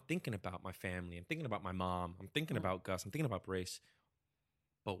 Where now I'm thinking about my family. I'm thinking about my mom. I'm thinking about Gus. I'm thinking about Brace.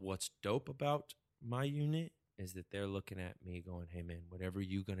 But what's dope about my unit is that they're looking at me going, hey, man, whatever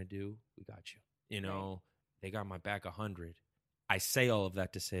you're going to do, we got you. You know, they got my back 100. I say all of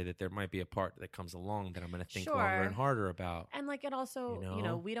that to say that there might be a part that comes along that I'm going to think longer and harder about. And like it also, you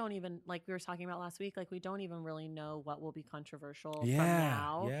know, we don't even, like we were talking about last week, like we don't even really know what will be controversial from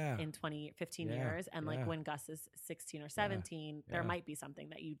now in 15 years. And like when Gus is 16 or 17, there might be something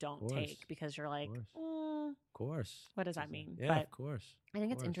that you don't take because you're like, of course. What does that mean? Yeah, but of course. I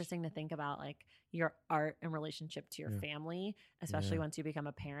think it's interesting to think about like your art and relationship to your family, especially once you become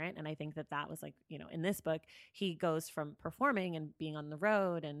a parent. And I think that was like, you know, in this book, he goes from performing and being on the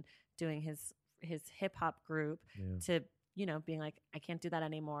road and doing his hip hop group to, you know, being like, I can't do that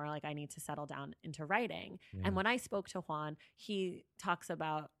anymore. Like I need to settle down into writing. And when I spoke to Juan, he talks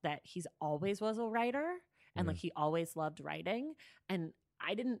about that he's always was a writer. and like he always loved writing. And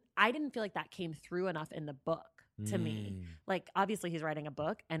I didn't feel like that came through enough in the book to me. Like obviously he's writing a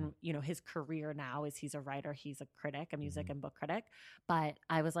book, and you know, his career now is he's a writer, he's a critic, a music and book critic. But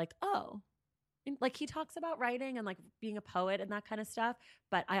I was like, oh, and like he talks about writing and like being a poet and that kind of stuff.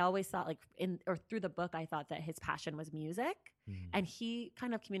 But I always thought like through the book, I thought that his passion was music. And he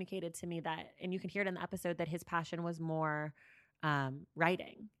kind of communicated to me that, and you can hear it in the episode, that his passion was more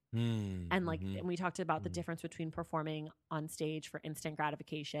writing. And like, and we talked about the difference between performing on stage for instant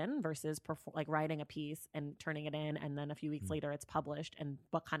gratification versus like writing a piece and turning it in, and then a few weeks later it's published, and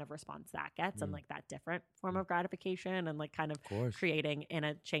what kind of response that gets, and like that different form of gratification, and like kind of creating in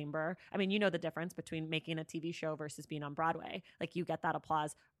a chamber. I mean, you know the difference between making a TV show versus being on Broadway. Like you get that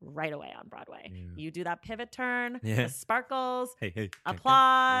applause right away on Broadway. You do that pivot turn, the sparkles,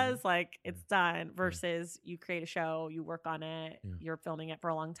 applause, like it's done. Versus you create a show, you work on it, you're filming it for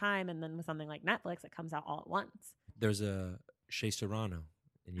a long time, and then with something like Netflix, it comes out all at once. There's a Shea Serrano,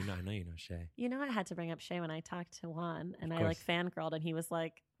 and I know you know Shea. You know, I had to bring up Shea when I talked to Juan, and I like fangirled, and he was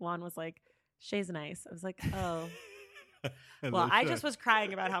like, Juan was like, Shea's nice. I was like, oh. I just was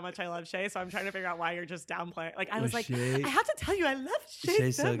crying about how much I love Shea, so I'm trying to figure out why you're just downplaying. Like I was like, Shea, I have to tell you, I love Shea.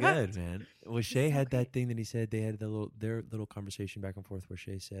 Shea's so good, man. Well, Shea had that thing that he said. They had their little conversation back and forth where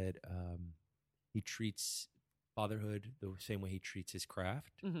Shea said he treats fatherhood the same way he treats his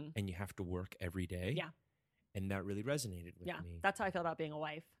craft, and you have to work every day. Yeah, and that really resonated with me. That's how I feel about being a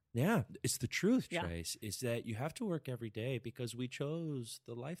wife. Yeah, it's the truth, Trace, is that you have to work every day because we chose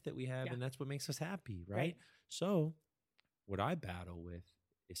the life that we have, and that's what makes us happy, right? So what I battle with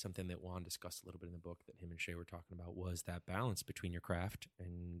is something that Juan discussed a little bit in the book that him and Shea were talking about, was that balance between your craft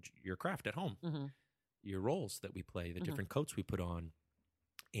and your craft at home, your roles that we play, the different coats we put on.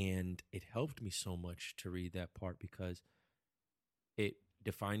 And it helped me so much to read that part because it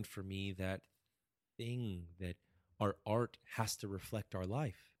defined for me that thing that our art has to reflect our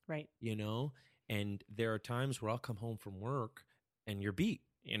life. Right. You know, and there are times where I'll come home from work and you're beat,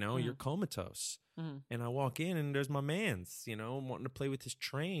 you know, you're comatose. And I walk in and there's my man's, you know, wanting to play with his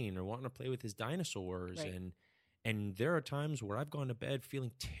train or wanting to play with his dinosaurs. Right. And there are times where I've gone to bed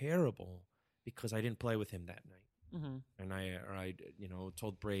feeling terrible because I didn't play with him that night. And I, you know,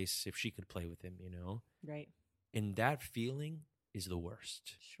 told Brace if she could play with him, you know. Right. And that feeling is the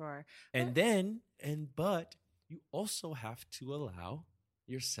worst. Sure. But you also have to allow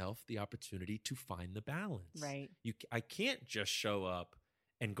yourself the opportunity to find the balance. Right. I can't just show up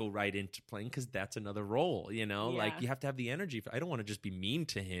and go right into playing because that's another role, you know? Yeah. Like you have to have the energy. I don't want to just be mean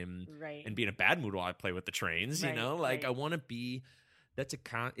to him and be in a bad mood while I play with the trains, you know? Like I want to be,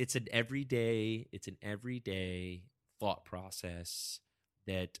 it's an everyday thought process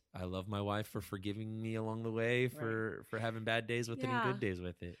that I love my wife for forgiving me along the way for having bad days with it and good days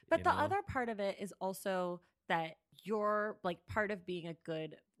with it. But the other part of it is also that you're like part of being a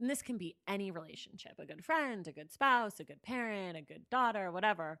good, and this can be any relationship, a good friend, a good spouse, a good parent, a good daughter,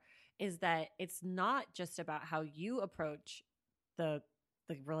 whatever, is that it's not just about how you approach the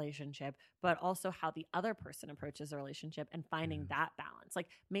relationship, but also how the other person approaches the relationship and finding that balance. Like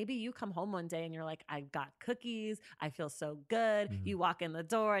maybe you come home one day and you're like, I've got cookies, I feel so good. You walk in the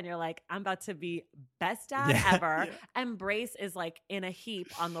door and you're like, I'm about to be best dad ever. And Brace is like in a heap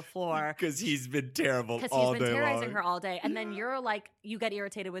on the floor. Because he's been terrible all day long. Because he's been terrorizing her all day. And then you're like, you get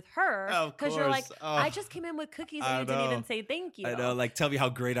irritated with her because you're like, I just came in with cookies and you didn't even say thank you. I know, like tell me how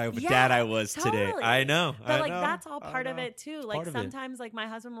great of a dad I was today. I know. But like that's all part of it too. Like sometimes like my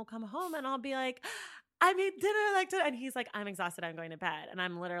husband will come home and I'll be like, I made dinner like today. And he's like, I'm exhausted, I'm going to bed. And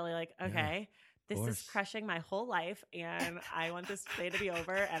I'm literally like, okay, this is crushing my whole life and I want this day to be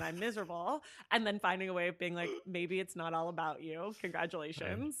over and I'm miserable. And then finding a way of being like, maybe it's not all about you.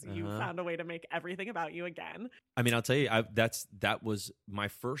 Congratulations. You found a way to make everything about you again. I mean, I'll tell you, that was my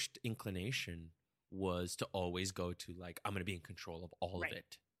first inclination, was to always go to like, I'm going to be in control of all of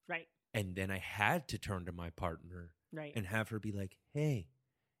it. Right. And then I had to turn to my partner and have her be like, hey,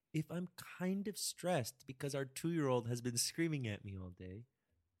 if I'm kind of stressed because our 2-year-old has been screaming at me all day,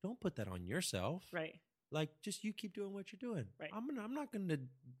 don't put that on yourself. Right. Like, just you keep doing what you're doing. Right. I'm not going to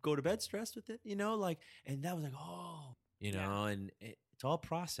go to bed stressed with it, you know? Like, and that was like, you know, and it's all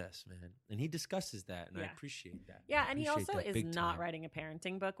process, man. And he discusses that, and I appreciate that. Yeah, and he also is not writing a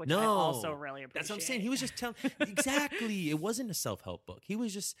parenting book, which I also really appreciate. That's what I'm saying. He was just telling, exactly. It wasn't a self-help book. He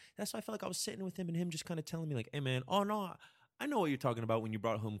was just, that's why I felt like I was sitting with him and him just kind of telling me like, hey, man, I know what you're talking about when you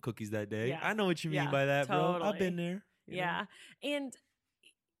brought home cookies that day. Yeah. I know what you mean by that, bro. I've been there. Yeah. And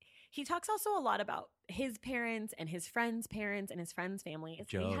he talks also a lot about his parents and his friends' parents and his friends' family.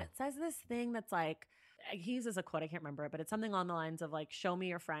 He says this thing that's like, he uses a quote, I can't remember it, but it's something along the lines of like, show me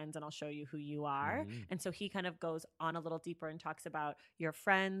your friends and I'll show you who you are. And so he kind of goes on a little deeper and talks about your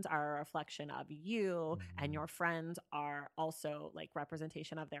friends are a reflection of you, and your friends are also like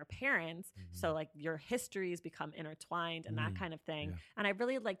representation of their parents. So like your histories become intertwined and that kind of thing. Yeah. And I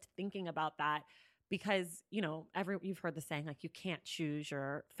really liked thinking about that because, you know, you've heard the saying, like, you can't choose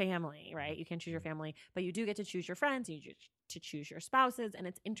your family, right? You can't choose your family, but you do get to choose your friends. You get to choose your spouses. And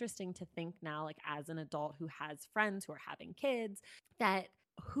it's interesting to think now, like as an adult who has friends who are having kids, that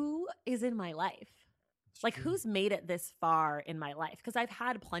who is in my life? Like who's made it this far in my life? Because I've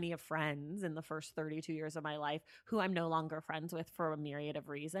had plenty of friends in the first 32 years of my life who I'm no longer friends with for a myriad of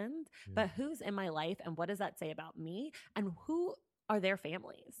reasons. But who's in my life and what does that say about me? And who are their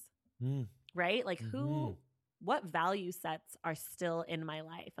families? Right? Like what value sets are still in my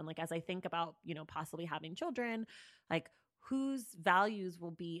life? And like, as I think about, you know, possibly having children, like whose values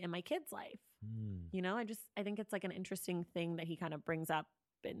will be in my kid's life? You know, I think it's like an interesting thing that he kind of brings up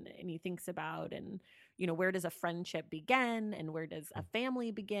and he thinks about, and, you know, where does a friendship begin and where does a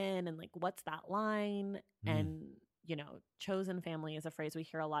family begin? And like, what's that line? And, you know, chosen family is a phrase we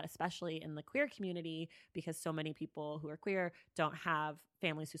hear a lot, especially in the queer community, because so many people who are queer don't have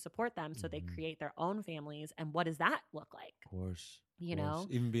families who support them. So they create their own families. And what does that look like? Of course. You know,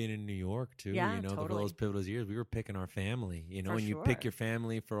 even being in New York too, Yeah, you know, totally. for those pivotal years, we were picking our family, you know, For and you sure. pick your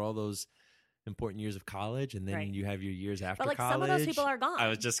family for all those important years of college, and then Right. you have your years after but like college. some of those people are gone. I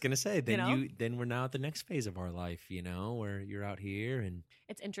was just gonna say, then You know? then we're now at the next phase of our life, you know, where you're out here and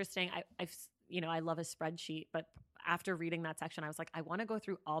It's interesting. I've you know, I love a spreadsheet, but after reading that section, I was like, I want to go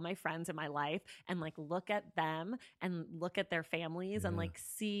through all my friends in my life and like look at them and look at their families and Yeah. like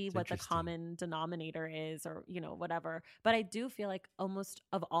see It's what the interesting. common denominator is, or, you know, whatever. But I do feel like almost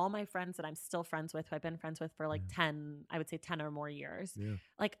of all my friends that I'm still friends with, who I've been friends with for like 10, I would say 10 or more years, yeah,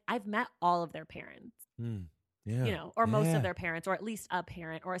 like I've met all of their parents. yeah, You know, or most Yeah. of their parents, or at least a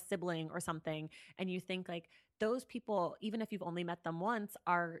parent or a sibling or something. And you think like those people, even if you've only met them once,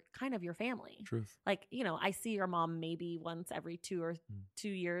 are kind of your family. truth. Like, you know, I see your mom maybe once every 2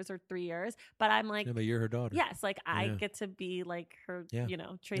 years or 3 years, but I'm like, Yeah, but you're her daughter. yes, like I Yeah. get to be like her, Yeah. you know,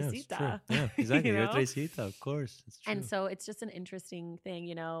 Yeah, it's true. Tresita. Yeah, exactly. You You're know? Tresita, of course. It's true. And so it's just an interesting thing,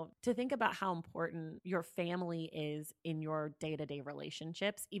 you know, to think about how important your family is in your day-to-day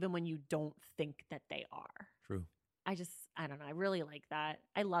relationships, even when you don't think that they are. True. I don't know. I really like that.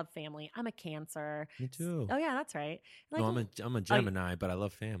 I love family. I'm a Cancer. Me too. Oh yeah, that's right. Like, No, I'm a Gemini, but I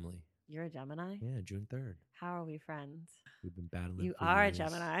love family. you're a Gemini? Yeah, June 3rd. How are we friends? We've been battling. You for are years. a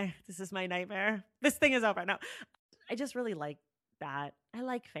Gemini. This is my nightmare. This thing is over. No, I just really like that. I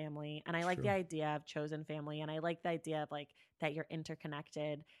like family, and I like the Sure. idea of chosen family, and I like the idea of like that you're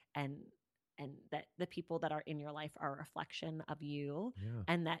interconnected, and that the people that are in your life are a reflection of you, Yeah.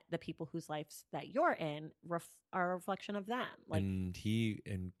 and that the people whose lives that you're in are a reflection of them. Like,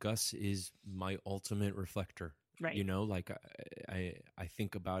 and Gus is my ultimate reflector. right. You know, like I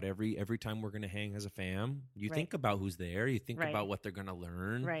think about every time we're gonna hang as a fam. You Right. think about who's there. You think Right. about what they're gonna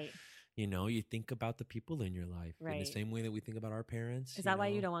learn. Right. You know, you think about the people in your life in Right. the same way that we think about our parents. Is that why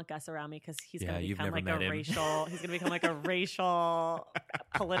you know? don't want Gus around me? Because he's Yeah, going to you've become never like met a him. racial. He's going to become like a racial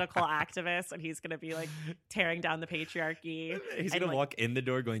political activist, and he's going to be like tearing down the patriarchy. He's and, gonna like, walk in the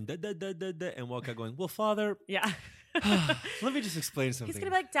door going da da da da da, and walk out going, "Well, Father, Yeah. let me just explain something." He's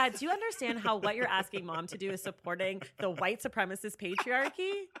going to be like, Dad, do you understand how what you're asking Mom to do is supporting the white supremacist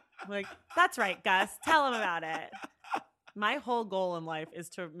patriarchy? I'm like, that's right, Gus. Tell him about it. My whole goal in life is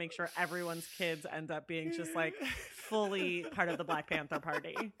to make sure everyone's kids end up being just like fully part of the Black Panther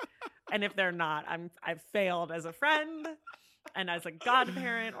Party. And if they're not, I've failed as a friend and as a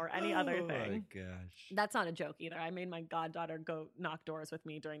godparent or any other thing. Oh my gosh. That's not a joke either. I made my goddaughter go knock doors with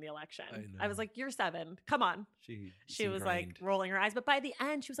me during the election. I I was like, "You're 7. Come on." She seemed was like ingrained. rolling her eyes. But by the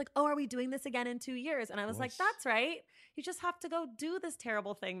end, she was like, "Oh, are we doing this again in 2 years?" And I was like, course. "That's right. You just have to go do this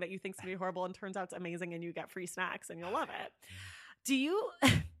terrible thing that you think's gonna be horrible and turns out it's amazing, and you get free snacks and you'll love it." Do you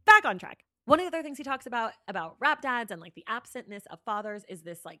back on track? One of the other things he talks about rap dads and like the absentness of fathers is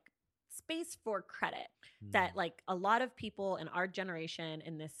this like space for credit that like a lot of people in our generation,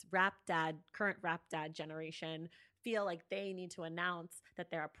 in this current rap dad generation, feel like they need to announce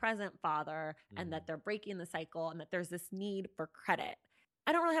that they're a present father and that they're breaking the cycle and that there's this need for credit.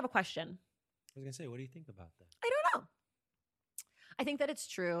 I don't really have a question. I was gonna say, what do you think about that? I don't know. I think that it's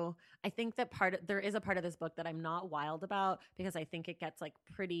true. I think that there is a part of this book that I'm not wild about because I think it gets like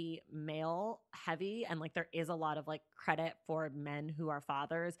pretty male heavy, and like there is a lot of like credit for men who are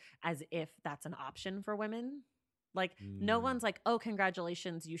fathers as if that's an option for women. Like no one's like, "Oh,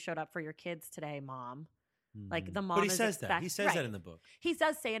 congratulations, you showed up for your kids today, Mom." Like the mom But he is says that. He says that in the book. He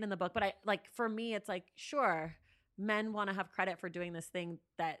does say it in the book, but I like for me it's like sure, men want to have credit for doing this thing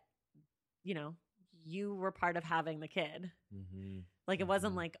that you know, you were part of having the kid. Like it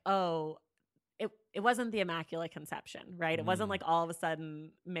wasn't like, oh, it wasn't the Immaculate Conception, right? It wasn't like all of a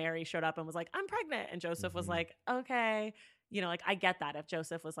sudden Mary showed up and was like, I'm pregnant. And Joseph was like, okay. You know, like I get that if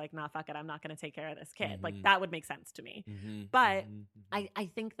Joseph was like, nah, fuck it, I'm not going to take care of this kid. Like that would make sense to me. But I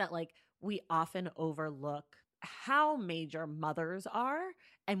think that like we often overlook how major mothers are,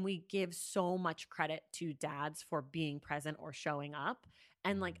 and we give so much credit to dads for being present or showing up.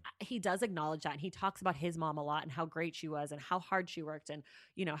 And like he does acknowledge that, and he talks about his mom a lot and how great she was and how hard she worked, and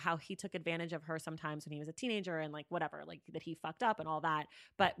you know how he took advantage of her sometimes when he was a teenager and like whatever, like that he fucked up and all that.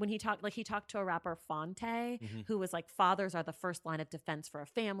 But when he talked to a rapper Fonte who was like, fathers are the first line of defense for a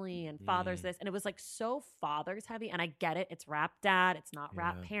family, and fathers this, and it was like so fathers heavy. And I get it, it's rap dad, it's not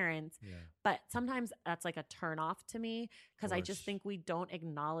rap parents, but sometimes that's like a turn off to me because I just think we don't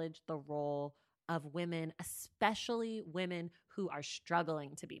acknowledge the role of women, especially women who are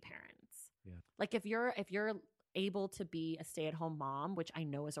struggling to be parents. Like if you're able to be a stay-at-home mom, which I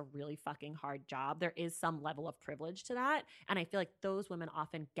know is a really fucking hard job, there is some level of privilege to that. And I feel like those women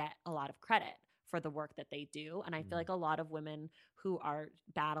often get a lot of credit for the work that they do. And I feel like a lot of women who are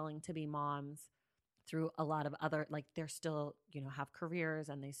battling to be moms through a lot of other, like they're still, you know, have careers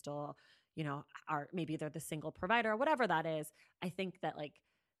and they still, you know, are maybe they're the single provider or whatever that is. I think that like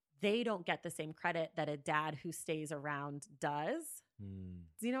they don't get the same credit that a dad who stays around does.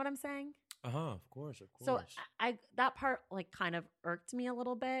 Do you know what I'm saying? Of course. So I that part like kind of irked me a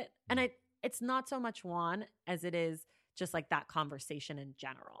little bit. And it's not so much Juan as it is just like that conversation in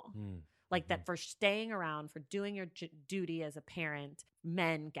general. Like that for staying around, for doing your duty as a parent,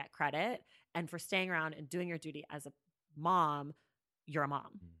 men get credit. And for staying around and doing your duty as a mom, you're a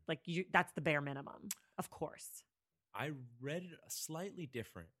mom. Like that's the bare minimum, of course. I read it slightly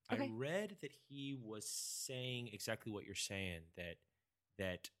different. Okay. I read that he was saying exactly what you're saying, that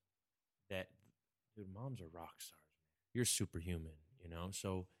dude, moms are rock stars. You're superhuman, you know?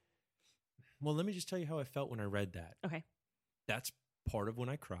 So, well, let me just tell you how I felt when I read that. Okay. That's part of when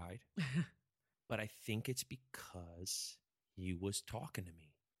I cried. But I think it's because he was talking to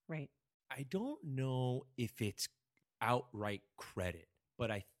me. Right. I don't know if it's outright credit,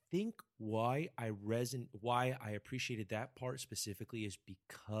 but I think why I appreciated that part specifically is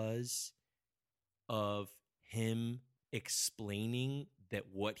because of him explaining that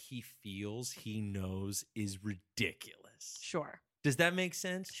what he feels he knows is ridiculous. Sure. Does that make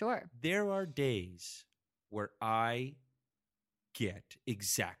sense? Sure. There are days where I get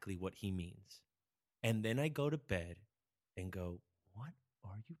exactly what he means. And then I go to bed and go, what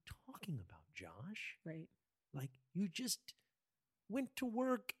are you talking about, Josh? Right. Like you just went to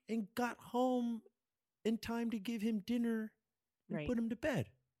work and got home in time to give him dinner and put him to bed.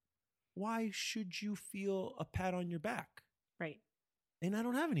 Why should you feel a pat on your back? Right. And I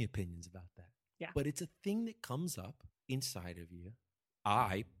don't have any opinions about that. Yeah. But it's a thing that comes up inside of you.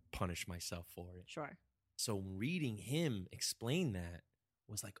 I punish myself for it. Sure. So reading him explain that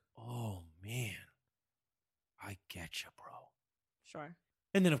was like, oh man, I get you, bro. Sure.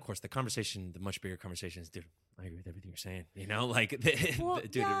 And then, of course, the much bigger conversation is, dude, I agree with everything you're saying. You know, like, Well,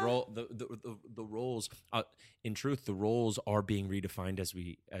 dude, yeah. the roles, in truth, the roles are being redefined as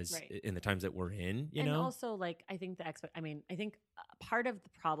in the times that we're in, you know? And also, like, I think I think part of the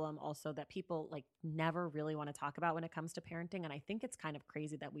problem also that people, like, never really want to talk about when it comes to parenting, and I think it's kind of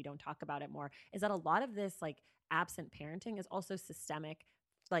crazy that we don't talk about it more, is that a lot of this, like, absent parenting is also systemic,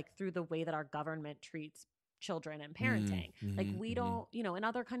 like, through the way that our government treats children and parenting. Like we don't, you know, in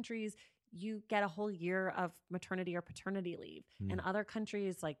other countries, you get a whole year of maternity or paternity leave. In other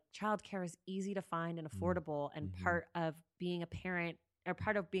countries, like childcare is easy to find and affordable. And part of being a parent or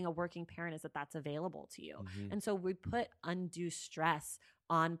part of being a working parent is that that's available to you. And so we put undue stress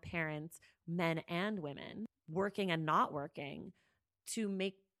on parents, men and women, working and not working, to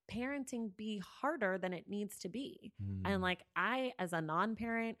make parenting be harder than it needs to be. And like I, as a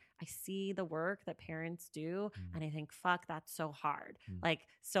non-parent, I see the work that parents do and I think, fuck, that's so hard. Like,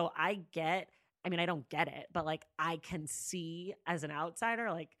 so I don't get it, but like I can see as an outsider,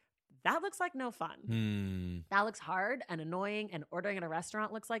 like that looks like no fun. That looks hard and annoying, and ordering at a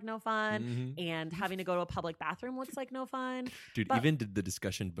restaurant looks like no fun, and having to go to a public bathroom looks like no fun. Dude, even did the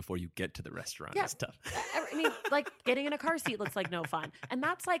discussion before you get to the restaurant and stuff. I mean, like getting in a car seat looks like no fun. And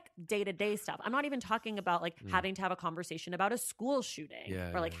that's like day-to-day stuff. I'm not even talking about like having to have a conversation about a school shooting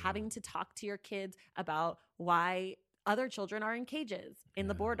or like having to talk to your kids about why other children are in cages in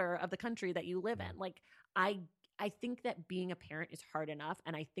the border of the country that you live in. Like I I think that being a parent is hard enough.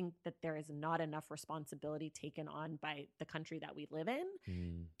 And I think that there is not enough responsibility taken on by the country that we live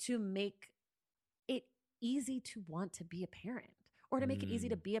in to make it easy to want to be a parent or to make it easy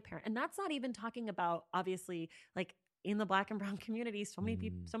to be a parent. And that's not even talking about, obviously, like in the Black and brown community, so many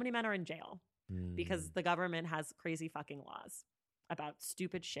people, so many men are in jail because the government has crazy fucking laws about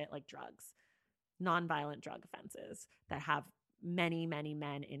stupid shit like drugs, nonviolent drug offenses that have many, many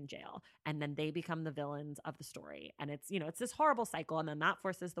men in jail. And then they become the villains of the story. And it's, you know, it's this horrible cycle. And then that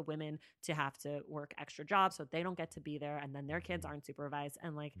forces the women to have to work extra jobs so they don't get to be there. And then their kids aren't supervised.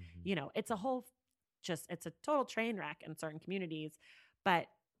 And like, you know, it's a whole, it's a total train wreck in certain communities. But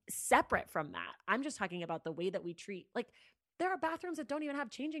separate from that, I'm just talking about the way that we treat, like, there are bathrooms that don't even have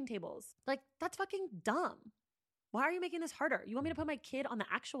changing tables. Like, that's fucking dumb. Why are you making this harder? You want me to put my kid on the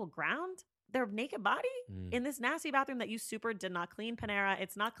actual ground? Their naked body in this nasty bathroom that you super did not clean, Panera.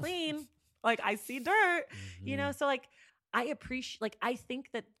 It's not clean. Like, I see dirt, you know? So like, I appreciate, like, I think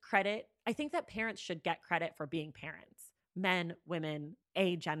that parents should get credit for being parents, men, women,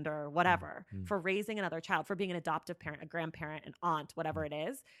 a gender, whatever, for raising another child, for being an adoptive parent, a grandparent, an aunt, whatever it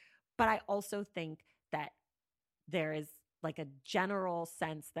is. But I also think that there is like a general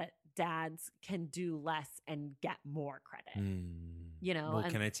sense that dads can do less and get more credit. You know, well,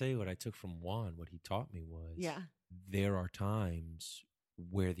 can I tell you what I took from Juan? What he taught me was, there are times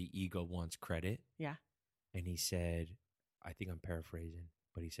where the ego wants credit. Yeah. And he said, I think I'm paraphrasing,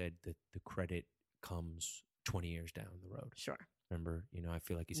 but he said that the credit comes 20 years down the road. Sure. Remember, you know, I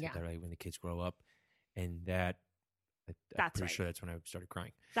feel like he said that right when the kids grow up, and that I'm pretty sure that's when I started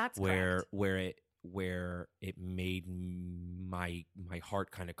crying. That's where it made my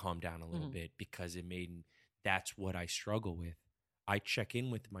heart kind of calm down a little bit, because that's what I struggle with. I check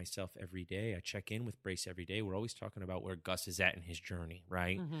in with myself every day. I check in with Brace every day. We're always talking about where Gus is at in his journey,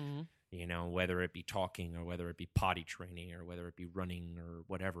 right? You know, whether it be talking or whether it be potty training or whether it be running or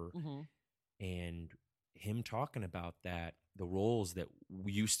whatever. And him talking about that, the roles that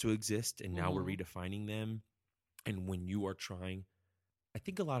used to exist and now we're redefining them. And when you are trying, I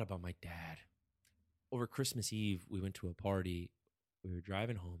think a lot about my dad. Over Christmas Eve, we went to a party. We were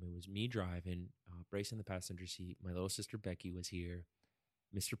driving home. It was me driving, Brace in the passenger seat. My little sister Becky was here.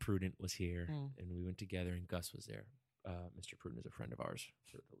 Mr. Prudent was here. And we went together, and Gus was there. Mr. Prudent is a friend of ours,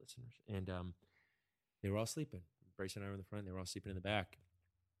 for the listeners. And they were all sleeping. Brace and I were in the front. They were all sleeping in the back.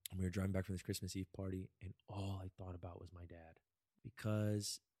 And we were driving back from this Christmas Eve party, and all I thought about was my dad.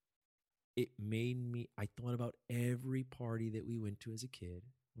 Because it made me, I thought about every party that we went to as a kid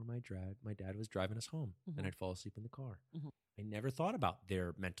where my dad was driving us home, and I'd fall asleep in the car. I never thought about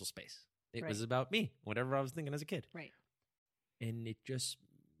their mental space. It was about me, whatever I was thinking as a kid. Right. And it just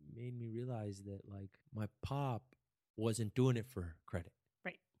made me realize that, like, my pop wasn't doing it for credit.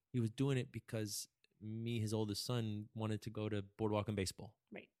 Right. He was doing it because me, his oldest son, wanted to go to Boardwalk and baseball.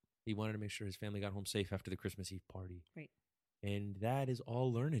 Right. He wanted to make sure his family got home safe after the Christmas Eve party. Right. And that is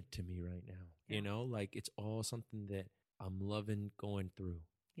all learned to me right now. Yeah. You know, like, it's all something that I'm loving going through.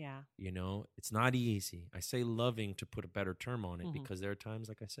 Yeah. You know, it's not easy. I say loving to put a better term on it, because there are times,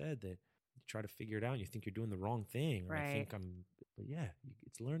 like I said, that you try to figure it out and you think you're doing the wrong thing. Or I think but yeah,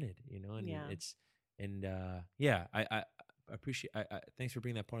 it's learned, you know, and I appreciate, thanks for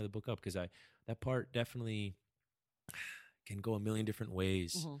bringing that part of the book up, because that part definitely can go a million different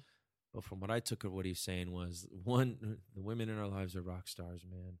ways. But from what I took of what he was saying was, one, the women in our lives are rock stars,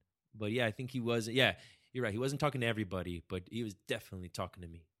 man. But yeah, I think he was, you're right. He wasn't talking to everybody, but he was definitely talking to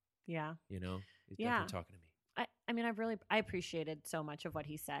me. Yeah. You know, he's definitely talking to me. I mean, I appreciated so much of what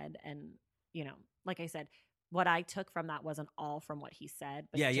he said. And, you know, like I said, what I took from that wasn't all from what he said.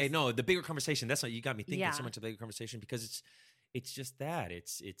 But no, the bigger conversation. That's what you got me thinking so much of the bigger conversation, because it's just that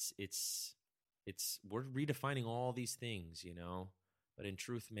it's we're redefining all these things, you know. But in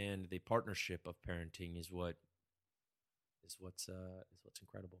truth, man, the partnership of parenting is what's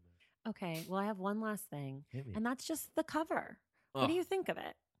incredible, man. Okay, well, I have one last thing, and that's just the cover. What do you think of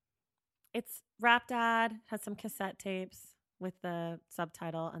it? It's Rap Dad, has some cassette tapes with the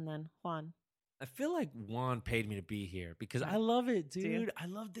subtitle, and then Juan. I feel like Juan paid me to be here, because I love it, dude. I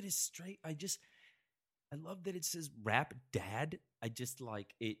love that it's straight. I love that it says Rap Dad. I just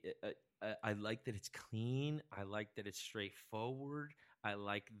like it. I like that it's clean. I like that it's straightforward. I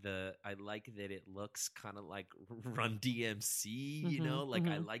like that it looks kind of like Run DMC, you know? Like,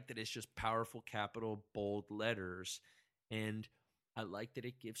 I like that it's just powerful, capital, bold letters. And I like that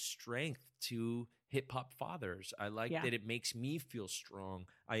it gives strength to hip-hop fathers. I like that it makes me feel strong.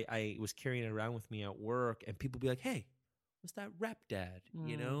 I was carrying it around with me at work, and people be like, hey, what's that Rap Dad?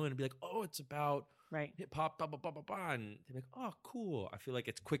 You know? And be like, oh, it's about hip-hop, blah, blah, blah, blah, blah. And they're like, oh, cool. I feel like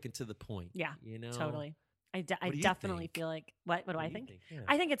it's quick and to the point. Yeah, you know? Totally. I What do you definitely think? feel like, what do What I do you think? think? Yeah.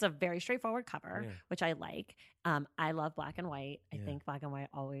 I think it's a very straightforward cover, Yeah. which I like. I love black and white. I Yeah. think black and white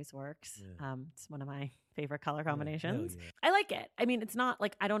always works. Yeah. It's one of my favorite color Yeah. Hell combinations. yeah. I like it. I mean, it's not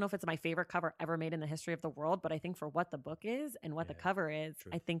like, I don't know if it's my favorite cover ever made in the history of the world, but I think for what the book is and what the Yeah, cover is,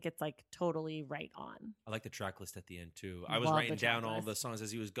 true. I think it's like totally right on. I like the track list at the end too. I was Love writing the down track all list. the songs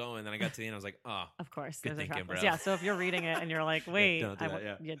as he was going. Then I got to the end. I was like, oh, Of course, Good there's a track thinking, list. bro. Yeah, so if you're reading it and you're like, wait, don't do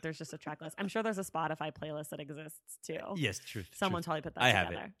that, yeah. there's just a track list. I'm sure there's a Spotify playlist that exists too. yes, truth. Someone truth. probably put that I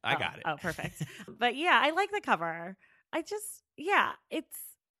together. have it. I got it. Oh, perfect. But yeah, I like the cover.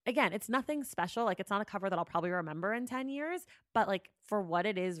 It's nothing special. Like, it's not a cover that I'll probably remember in 10 years, but like for what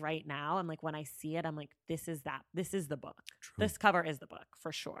it is right now, and like when I see it, I'm like, this is the book. True. This cover is the book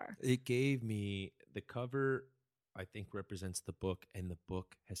for sure. It gave me the cover, I think, represents the book, and the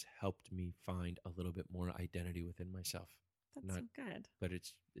book has helped me find a little bit more identity within myself. That's so good. But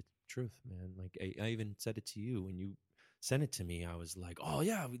it's truth, man. Like I even said it to you when you sent it to me. I was like, oh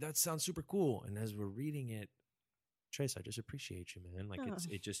yeah, that sounds super cool. And as we're reading it, Trace, I just appreciate you, man. Like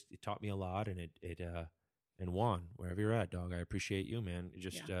it taught me a lot, and and Juan, wherever you're at, dog, I appreciate you, man.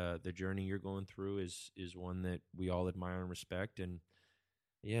 The journey you're going through is one that we all admire and respect, and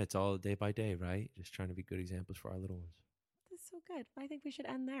yeah, it's all day by day, right? Just trying to be good examples for our little ones. That's so good. I think we should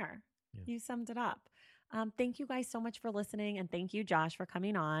end there. Yeah. You summed it up. Thank you guys so much for listening, and thank you, Josh, for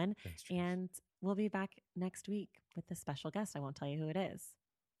coming on. Thanks, Trace. And we'll be back next week with a special guest. I won't tell you who it is,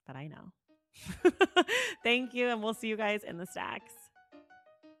 but I know. Thank you, and we'll see you guys in the stacks.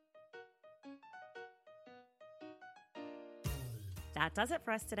 That does it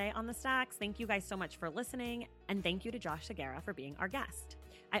for us today on the Stacks. Thank you guys so much for listening, and thank you to Josh Segarra for being our guest.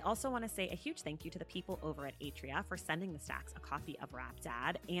 I also want to say a huge thank you to the people over at Atria for sending the Stacks a copy of Rap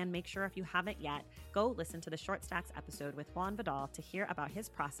Dad, and make sure if you haven't yet, go listen to the Short Stacks episode with Juan Vidal to hear about his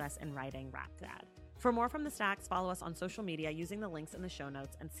process in writing Rap Dad. For more from the Stacks, follow us on social media using the links in the show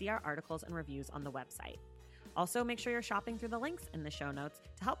notes and see our articles and reviews on the website. Also, make sure you're shopping through the links in the show notes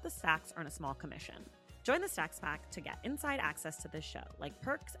to help the Stacks earn a small commission. Join the Stacks Pack to get inside access to this show, like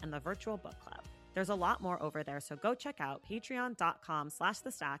perks and the virtual book club. There's a lot more over there, so go check out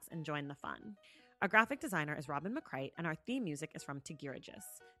patreon.com/thestacks and join the fun. Our graphic designer is Robin McCrite, and our theme music is from Tigirigis.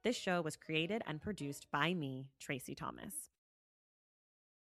 This show was created and produced by me, Tracy Thomas.